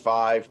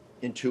 75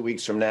 in 2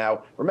 weeks from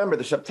now, remember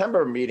the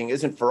September meeting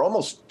isn't for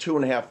almost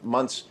 2.5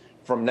 months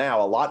from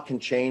now. A lot can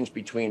change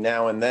between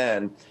now and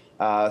then.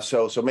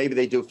 So maybe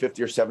they do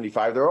 50 or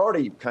 75. They're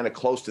already kind of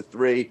close to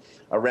 3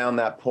 around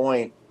that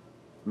point.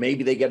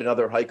 Maybe they get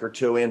another hike or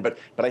 2 in, but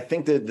I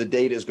think that the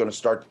data is going to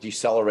start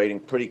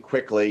decelerating pretty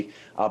quickly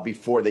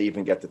before they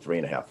even get to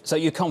 3.5. So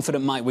you're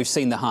confident, Mike, we've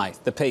seen the high,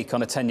 the peak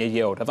on a 10-year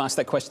yield? I've asked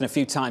that question a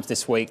few times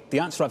this week. The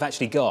answer I've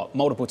actually got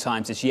multiple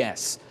times is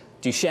yes.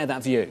 Do you share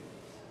that view?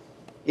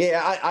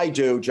 Yeah, I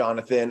do,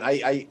 Jonathan.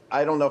 I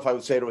don't know if I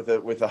would say it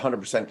with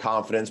 100%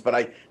 confidence, but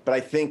I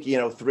think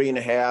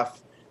 3.5.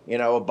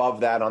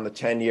 Above that on the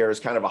 10-year is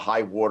kind of a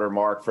high water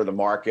mark for the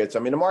markets. I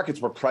mean, the markets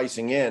were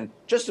pricing in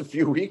just a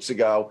few weeks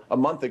ago, a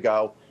month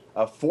ago,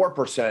 a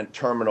 4%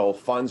 terminal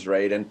funds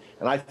rate. And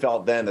I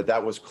felt then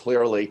that was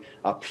clearly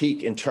a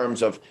peak in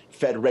terms of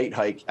Fed rate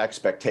hike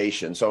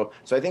expectation. So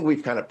I think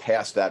we've kind of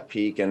passed that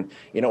peak. And,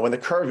 when the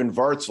curve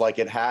inverts like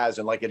it has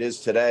and like it is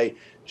today,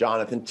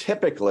 Jonathan,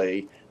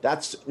 typically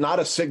that's not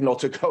a signal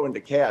to go into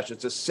cash.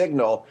 It's a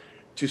signal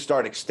to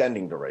start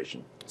extending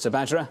duration.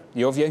 Subadra,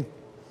 your view?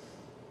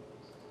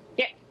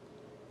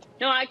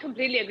 No, I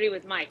completely agree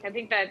with Mike. I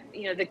think that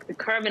the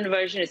curve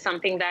inversion is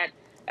something that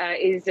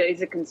is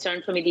a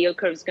concern for me. The yield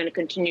curve is going to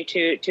continue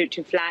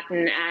to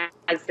flatten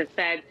as the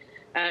Fed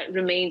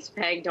remains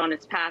pegged on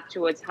its path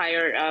towards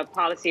higher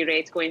policy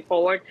rates going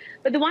forward.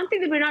 But the one thing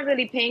that we're not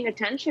really paying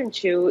attention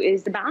to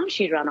is the balance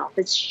sheet runoff.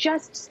 It's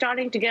just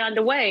starting to get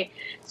underway.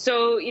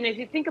 So if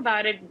you think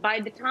about it,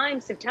 by the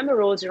time September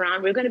rolls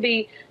around,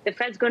 the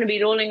Fed's going to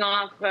be rolling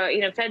off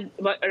Fed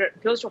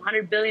close to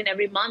 $100 billion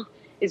every month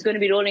is going to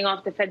be rolling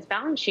off the Fed's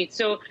balance sheet.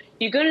 So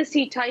you're going to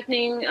see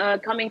tightening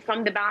coming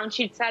from the balance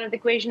sheet side of the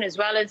equation, as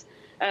well as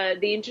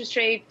the interest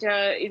rate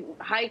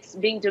hikes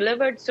being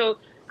delivered. So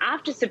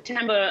after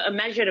September, a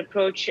measured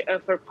approach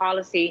for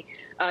policy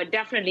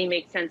definitely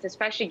makes sense,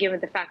 especially given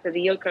the fact that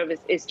the yield curve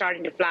is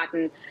starting to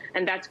flatten,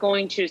 and that's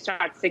going to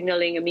start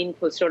signaling a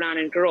meaningful slowdown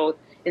in growth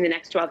in the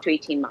next 12 to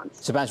 18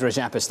 months. Subadra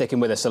Rajapppa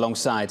sticking with us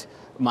alongside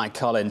Mike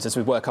Collins as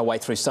we work our way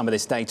through some of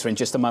this data. In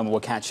just a moment,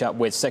 we'll catch up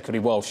with Secretary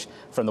Walsh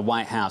from the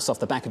White House off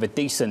the back of a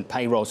decent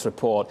payrolls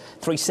report.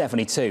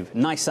 372,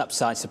 nice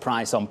upside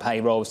surprise on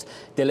payrolls,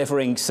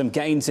 delivering some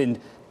gains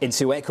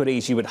into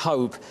equities, you would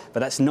hope, but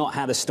that's not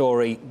how the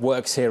story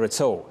works here at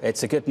all.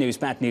 It's a good news,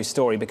 bad news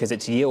story because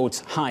it's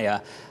yields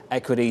higher,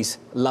 equities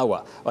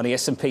lower. On the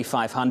S&P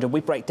 500, we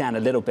break down a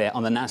little bit,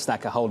 on the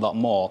Nasdaq a whole lot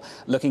more.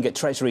 Looking at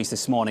treasuries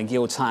this morning,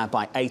 yields higher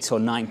by 8 or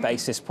 9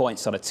 basis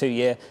points on a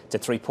 2-year to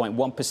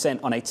 3.1%,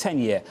 on a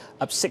 10-year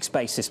up 6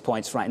 basis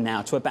points right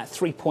now to about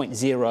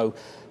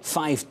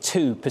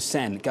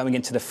 3.052% going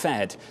into the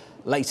Fed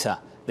later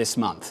this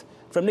month.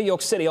 From New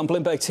York City on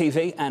Bloomberg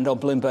TV and on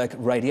Bloomberg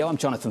Radio, I'm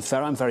Jonathan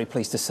Ferro. I'm very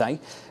pleased to say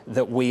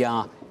that we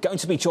are going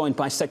to be joined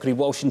by Secretary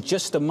Walsh in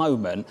just a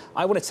moment.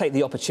 I want to take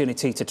the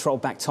opportunity to troll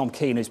back Tom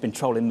Keene, who's been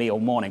trolling me all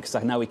morning, because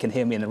I know he can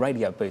hear me in the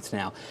radio booth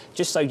now.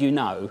 Just so you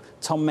know,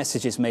 Tom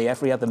messages me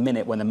every other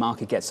minute when the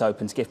market gets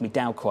open to give me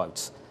Dow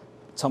quotes.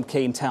 Tom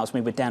Keene tells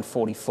me we're down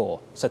 44.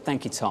 So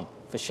thank you, Tom,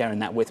 for sharing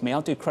that with me.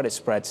 I'll do credit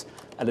spreads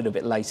a little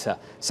bit later.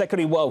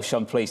 Secretary Walsh,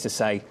 I'm pleased to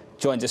say,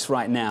 joins us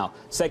right now.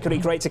 Secretary,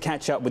 great to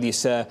catch up with you,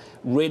 sir.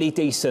 Really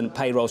decent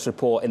payrolls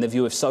report in the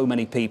view of so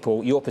many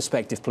people. Your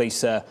perspective, please,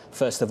 sir,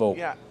 first of all.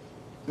 Yeah.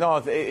 No,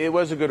 it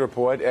was a good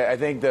report. I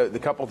think the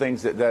couple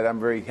things that I'm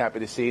very happy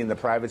to see in the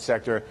private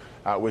sector,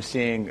 we're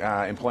seeing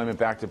employment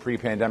back to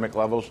pre-pandemic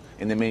levels.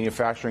 In the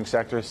manufacturing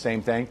sector,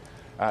 same thing.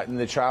 In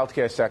the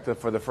childcare sector,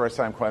 for the first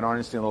time, quite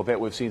honestly, in a little bit,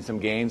 we've seen some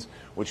gains,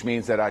 which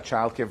means that our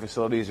childcare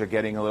facilities are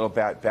getting a little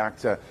bit back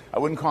to, I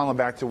wouldn't call them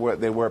back to where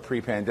they were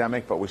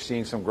pre-pandemic, but we're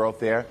seeing some growth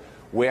there.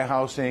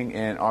 Warehousing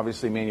and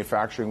obviously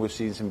manufacturing, we've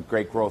seen some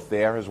great growth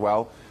there as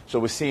well. So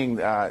we're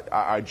seeing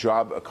our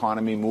job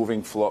economy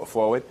moving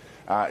forward.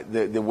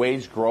 The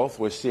wage growth,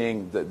 we're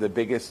seeing the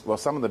biggest, well,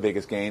 some of the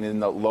biggest gain in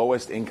the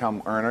lowest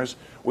income earners,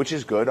 which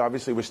is good.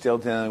 Obviously, we're still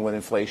dealing with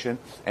inflation,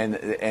 and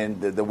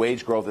the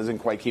wage growth isn't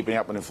quite keeping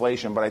up with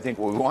inflation. But I think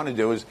what we want to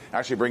do is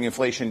actually bring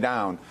inflation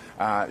down.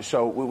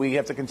 So we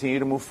have to continue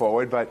to move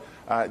forward. But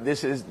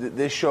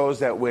this shows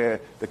that where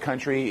the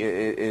country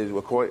is,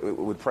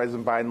 with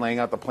President Biden laying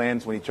out the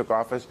plans when he took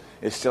office,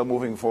 is still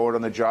moving forward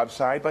on the job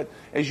side. But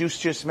as you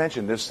just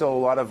mentioned, there's still a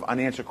lot of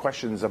unanswered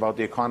questions about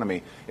the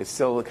economy. It's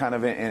still kind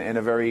of in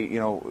a very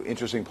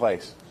interesting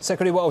place.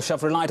 Secretary Walsh,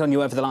 I've relied on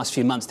you over the last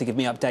few months to give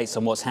me updates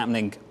on what's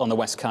happening on the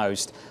West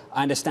Coast.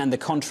 I understand the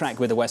contract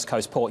with the West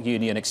Coast Port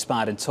Union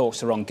expired and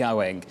talks are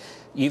ongoing.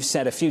 You've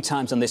said a few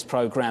times on this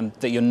programme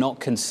that you're not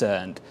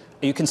concerned.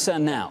 Are you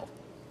concerned now?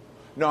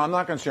 No, I'm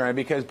not concerned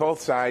because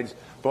both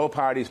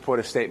parties put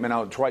a statement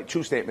out,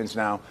 two statements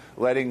now,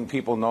 letting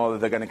people know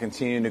that they're going to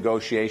continue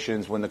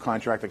negotiations when the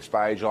contract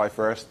expires July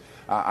 1st.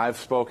 I've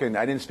spoken,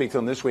 I didn't speak to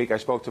them this week, I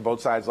spoke to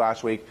both sides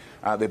last week.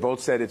 They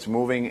both said it's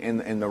moving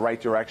in the right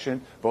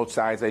direction, both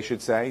sides, I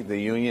should say, the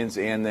unions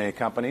and the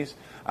companies.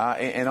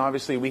 And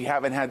obviously we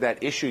haven't had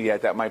that issue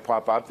yet that might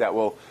pop up that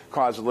will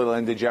cause a little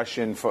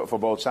indigestion for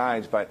both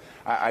sides. But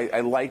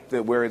I like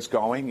where it's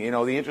going.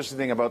 The interesting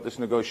thing about this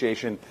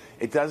negotiation,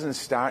 it doesn't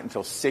start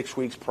until 6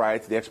 weeks prior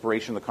to the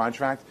expiration of the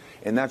contract.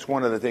 And that's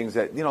one of the things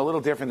that, a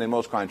little different than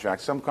most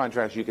contracts. Some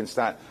contracts you can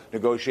start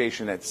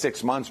negotiation at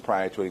 6 months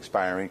prior to it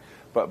expiring.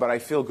 But I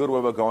feel good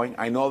where we're going.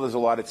 I know there's a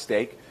lot at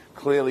stake.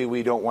 Clearly,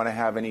 we don't want to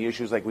have any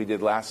issues like we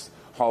did last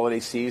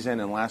holiday season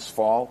and last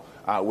fall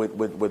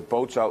with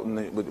boats out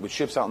with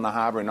ships out in the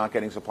harbor and not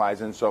getting supplies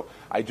in. So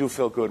I do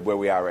feel good where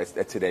we are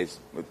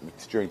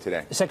during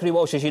today. Secretary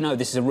Walsh, as you know,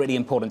 this is a really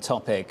important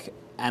topic,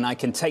 and I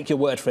can take your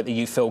word for it that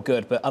you feel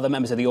good, but other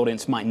members of the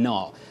audience might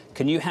not.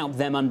 Can you help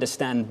them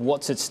understand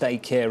what's at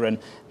stake here and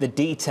the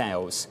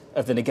details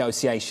of the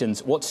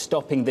negotiations? What's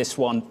stopping this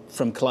one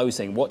from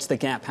closing? What's the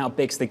gap? How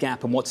big's the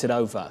gap, and what's it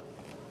over?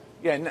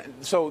 Yeah,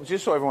 so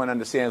just so everyone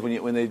understands,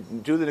 when they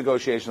do the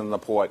negotiations on the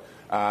port,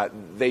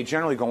 they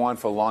generally go on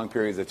for long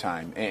periods of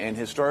time. And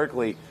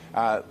historically,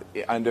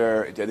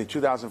 under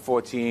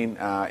 2014,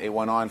 it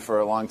went on for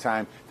a long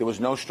time. There was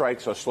no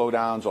strikes or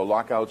slowdowns or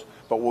lockouts.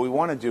 But what we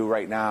want to do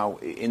right now,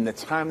 in the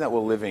time that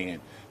we're living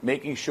in,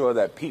 making sure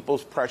that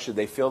people's pressure,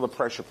 they feel the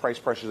pressure, price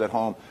pressures at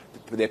home,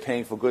 they're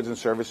paying for goods and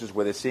services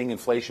where they're seeing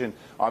inflation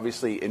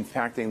obviously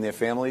impacting their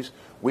families.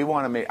 I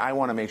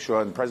want to make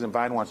sure, and President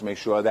Biden wants to make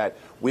sure that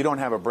we don't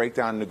have a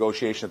breakdown in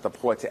negotiation at the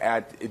port to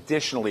add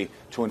additionally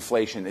to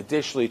inflation,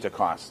 additionally to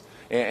costs.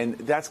 And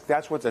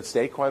that's what's at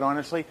stake, quite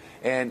honestly.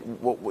 And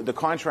the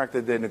contract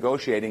that they're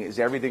negotiating is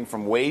everything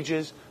from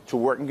wages to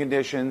working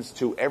conditions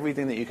to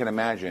everything that you can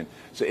imagine.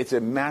 So it's a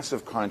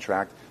massive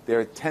contract. There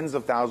are tens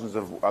of thousands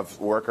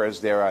of workers.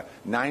 There are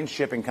 9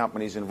 shipping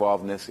companies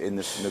involved in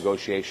this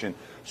negotiation.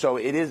 So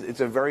it's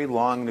a very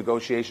long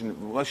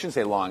negotiation. Well, I shouldn't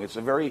say long. It's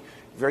a very,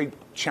 very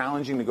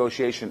challenging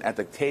negotiation at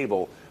the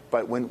table.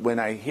 But when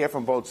I hear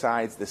from both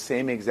sides the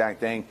same exact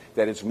thing,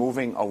 that it's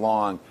moving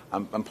along,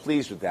 I'm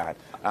pleased with that.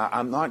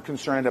 I'm not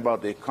concerned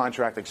about the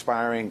contract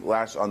expiring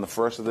on the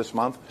 1st of this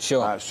month.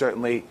 Sure.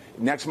 Certainly,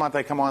 next month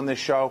I come on this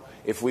show.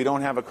 If we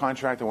don't have a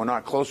contract and we're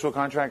not close to a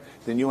contract,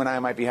 then you and I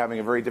might be having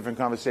a very different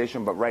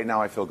conversation. But right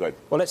now I feel good.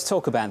 Well, let's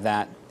talk about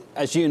that.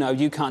 As you know,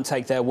 you can't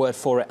take their word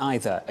for it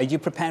either. Are you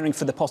preparing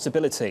for the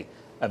possibility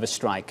of a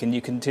strike? Can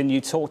you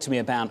continue to talk to me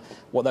about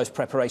what those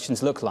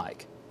preparations look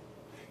like?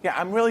 Yeah,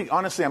 I'm really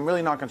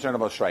not concerned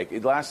about strike. The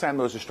last time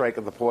there was a strike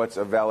at the ports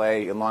of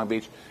L.A. and Long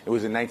Beach, it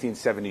was in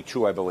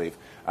 1972, I believe.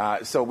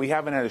 So we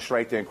haven't had a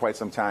strike there in quite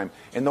some time.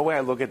 And the way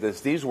I look at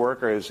this, these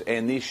workers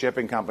and these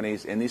shipping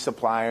companies and these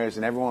suppliers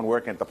and everyone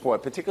working at the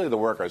port, particularly the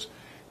workers,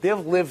 they've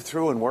lived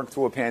through and worked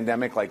through a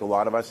pandemic like a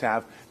lot of us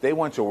have. They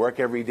went to work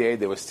every day.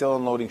 They were still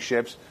unloading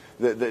ships.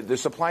 The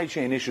supply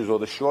chain issues or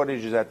the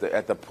shortages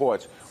at the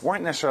ports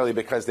weren't necessarily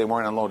because they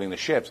weren't unloading the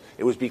ships.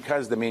 It was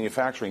because the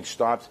manufacturing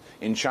stopped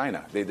in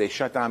China. They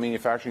shut down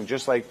manufacturing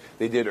just like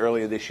they did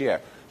earlier this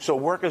year. So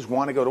workers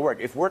want to go to work.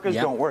 If workers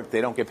don't work,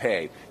 they don't get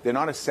paid. They're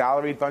not a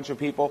salaried bunch of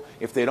people.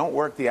 If they don't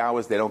work the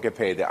hours, they don't get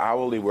paid. They're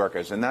hourly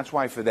workers. And that's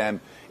why for them,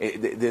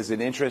 there's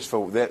an interest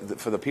for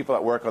the people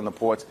that work on the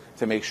ports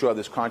to make sure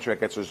this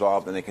contract gets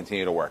resolved and they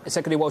continue to work.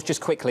 Secretary Walsh,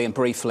 just quickly and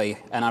briefly,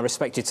 and I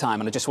respect your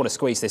time, and I just want to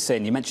squeeze this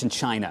in. You mentioned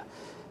China.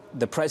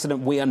 The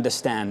president, we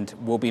understand,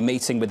 will be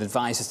meeting with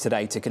advisors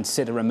today to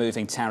consider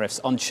removing tariffs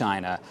on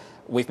China.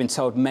 We've been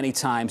told many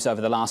times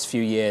over the last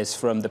few years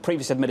from the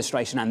previous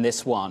administration and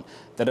this one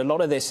that a lot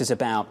of this is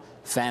about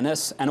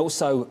fairness and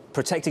also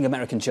protecting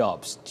American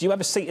jobs. Do you have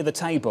a seat at the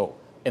table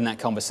in that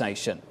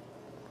conversation?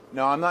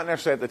 No, I'm not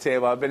necessarily at the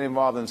table. I've been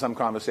involved in some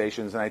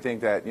conversations, and I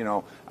think that,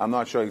 I'm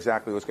not sure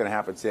exactly what's going to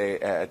happen today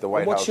at the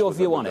White House. What's your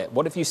view on it?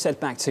 What have you said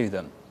back to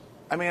them?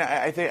 I mean,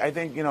 I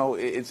think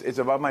it's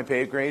above my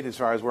pay grade as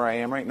far as where I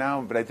am right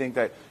now. But I think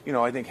that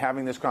I think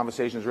having this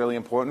conversation is really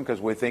important because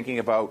we're thinking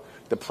about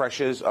the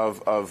pressures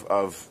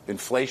of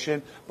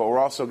inflation, but we're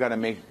also going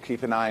to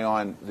keep an eye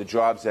on the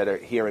jobs that are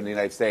here in the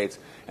United States.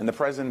 And the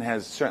president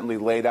has certainly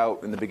laid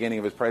out in the beginning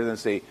of his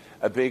presidency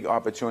a big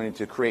opportunity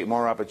to create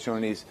more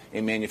opportunities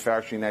in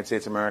manufacturing in the United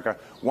States of America.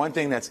 One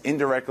thing that's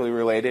indirectly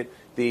related,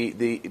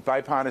 the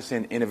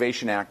Bipartisan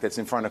Innovation Act that's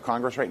in front of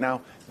Congress right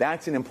now,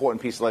 that's an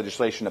important piece of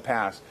legislation to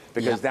pass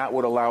because that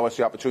would allow us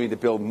the opportunity to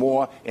build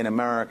more in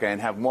America and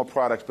have more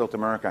products built in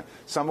America.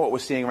 Some of what we're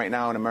seeing right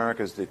now in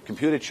America is the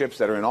computer chips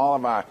that are in all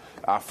of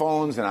our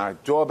phones and our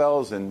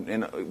doorbells,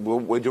 and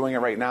we're doing it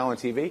right now on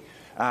TV.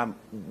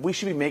 We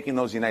should be making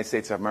those in the United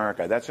States of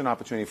America. That's an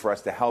opportunity for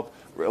us to help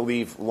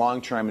relieve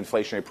long-term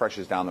inflationary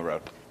pressures down the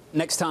road.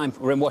 Next time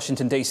we're in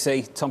Washington,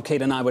 D.C., Tom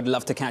Keene and I would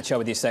love to catch up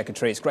with you,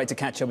 Secretary. It's great to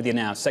catch up with you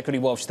now. Secretary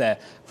Walsh there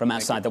from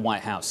outside the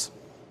White House.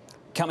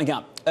 Coming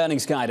up,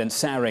 earnings guidance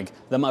souring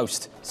the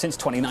most since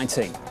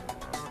 2019.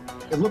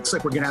 It looks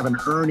like we're going to have an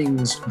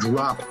earnings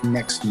drop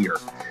next year.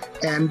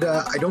 And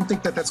I don't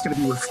think that that's going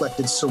to be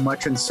reflected so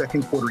much in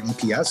second quarter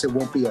EPS. It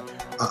won't be a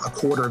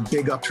quarter of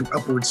big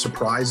upward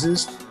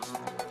surprises.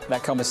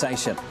 That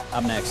conversation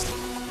up next.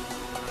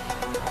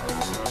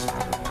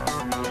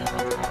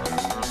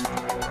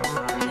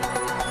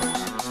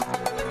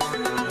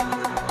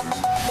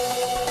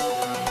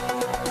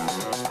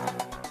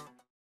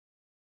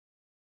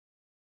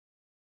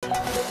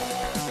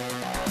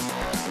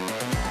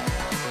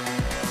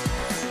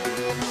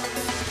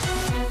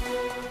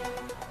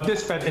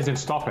 This Fed isn't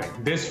stopping.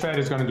 This Fed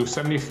is going to do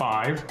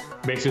 75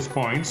 basis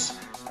points,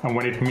 and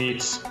when it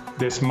meets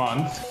this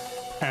month.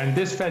 And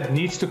this Fed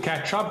needs to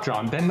catch up,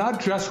 John. They're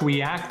not just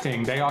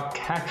reacting, they are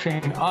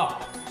catching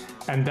up.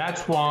 And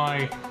that's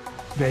why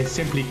they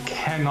simply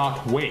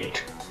cannot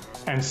wait.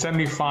 And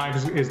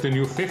 75 is the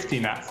new 50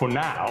 now, for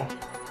now.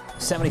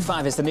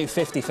 75 is the new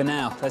 50 for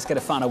now. Let's get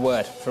a final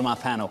word from our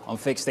panel on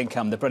fixed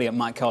income, the brilliant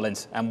Mike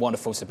Collins and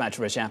wonderful Subadra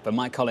Rajapppa.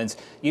 Mike Collins,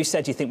 you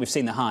said you think we've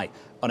seen the high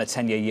on a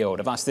 10-year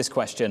yield. I've asked this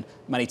question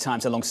many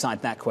times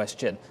alongside that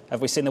question. Have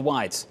we seen the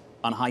wides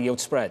on high-yield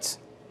spreads?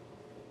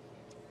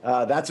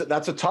 That's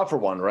a tougher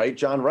one, right,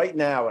 John? Right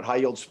now, high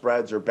yield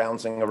spreads are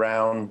bouncing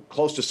around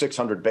close to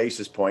 600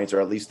 basis points,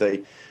 or at least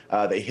they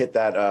hit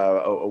that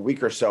a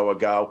week or so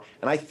ago.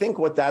 And I think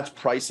what that's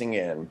pricing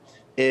in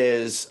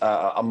is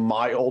a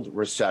mild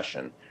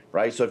recession,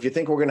 right? So if you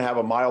think we're going to have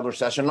a mild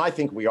recession, and I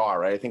think we are,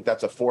 right? I think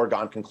that's a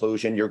foregone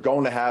conclusion. You're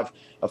going to have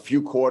a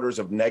few quarters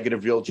of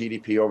negative real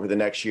GDP over the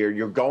next year.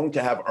 You're going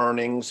to have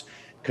earnings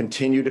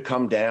continue to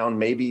come down,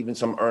 maybe even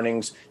some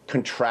earnings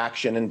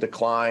contraction and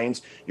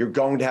declines. You're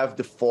going to have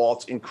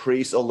defaults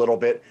increase a little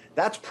bit.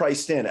 That's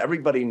priced in.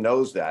 Everybody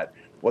knows that.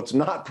 What's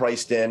not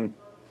priced in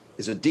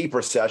is a deep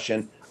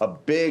recession, a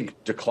big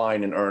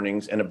decline in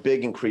earnings, and a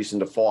big increase in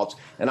defaults.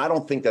 And I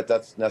don't think that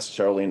that's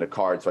necessarily in the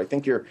cards. So I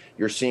think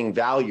you're seeing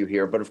value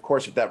here. But of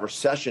course, if that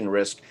recession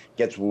risk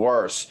gets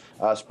worse,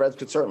 spreads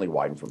could certainly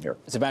widen from here.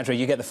 Subadra,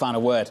 you get the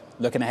final word.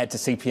 Looking ahead to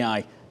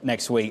CPI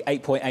next week,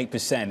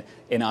 8.8%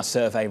 in our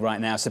survey right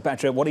now.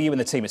 Subadra, what are you and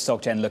the team at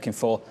SocGen looking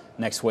for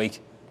next week?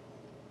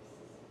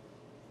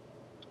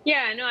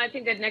 Yeah, no, I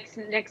think that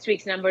next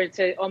week's number, it's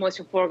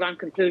almost a foregone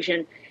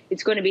conclusion.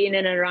 It's going to be in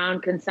and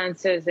around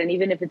consensus, and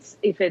even if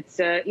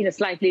it's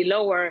slightly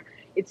lower,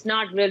 it's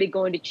not really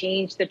going to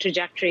change the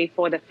trajectory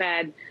for the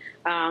Fed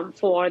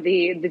for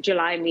the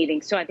July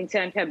meeting. So I think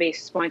 75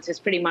 basis points is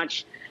pretty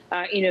much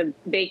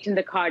baked in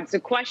the cards. The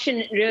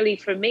question really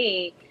for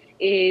me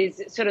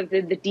is sort of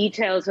the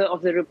details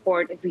of the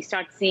report. If we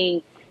start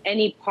seeing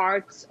any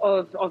parts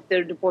of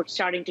the report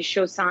starting to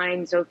show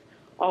signs of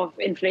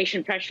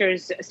inflation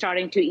pressures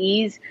starting to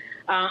ease.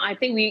 I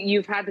think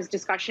you've had this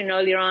discussion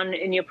earlier on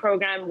in your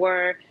program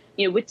where,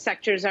 which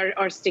sectors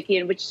are sticky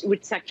and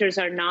which sectors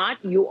are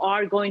not. You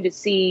are going to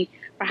see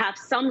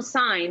perhaps some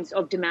signs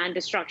of demand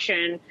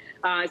destruction,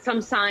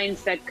 some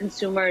signs that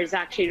consumer is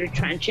actually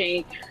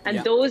retrenching. And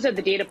those are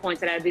the data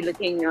points that I'd be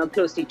looking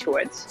closely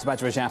towards.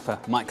 Subadra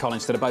Rajapppa, Mike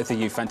Collins, to the both of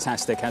you,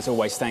 fantastic. As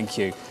always, thank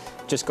you.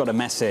 Just got a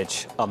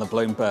message on the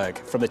Bloomberg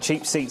from the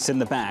cheap seats in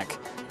the back.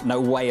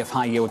 No way of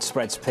high yield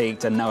spreads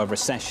peaked, and no, a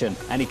recession,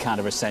 any kind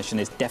of recession,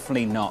 is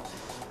definitely not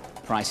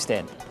priced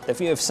in. The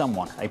view of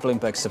someone, a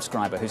Bloomberg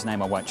subscriber whose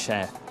name I won't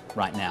share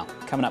right now.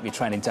 Coming up, your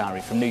training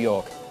diary from New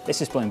York.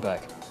 This is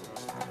Bloomberg.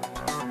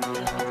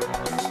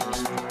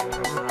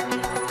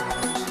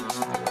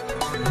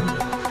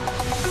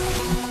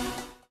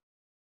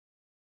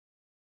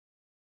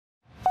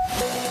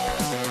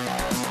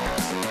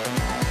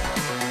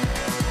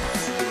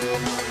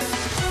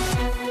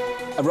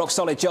 A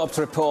rock-solid jobs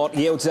report,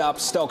 yields up,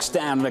 stocks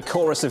down, and a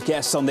chorus of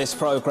guests on this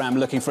programme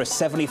looking for a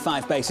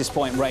 75 basis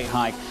point rate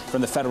hike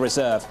from the Federal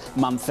Reserve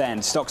month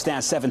end. Stocks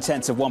down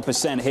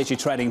 0.7%. Here's your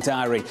trading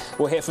diary.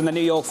 We'll hear from the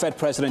New York Fed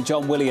President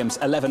John Williams,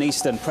 11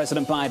 Eastern,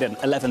 President Biden,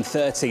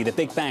 11:30. The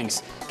big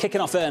banks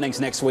kicking off earnings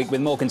next week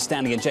with Morgan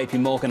Stanley and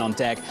JP Morgan on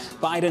deck.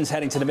 Biden's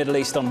heading to the Middle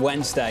East on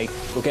Wednesday.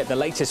 We'll get the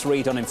latest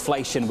read on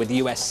inflation with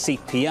US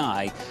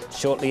CPI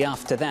shortly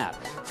after that.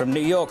 From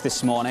New York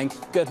this morning,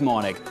 good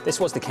morning. This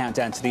was the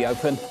countdown to the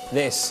open.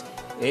 This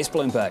is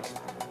Bloomberg.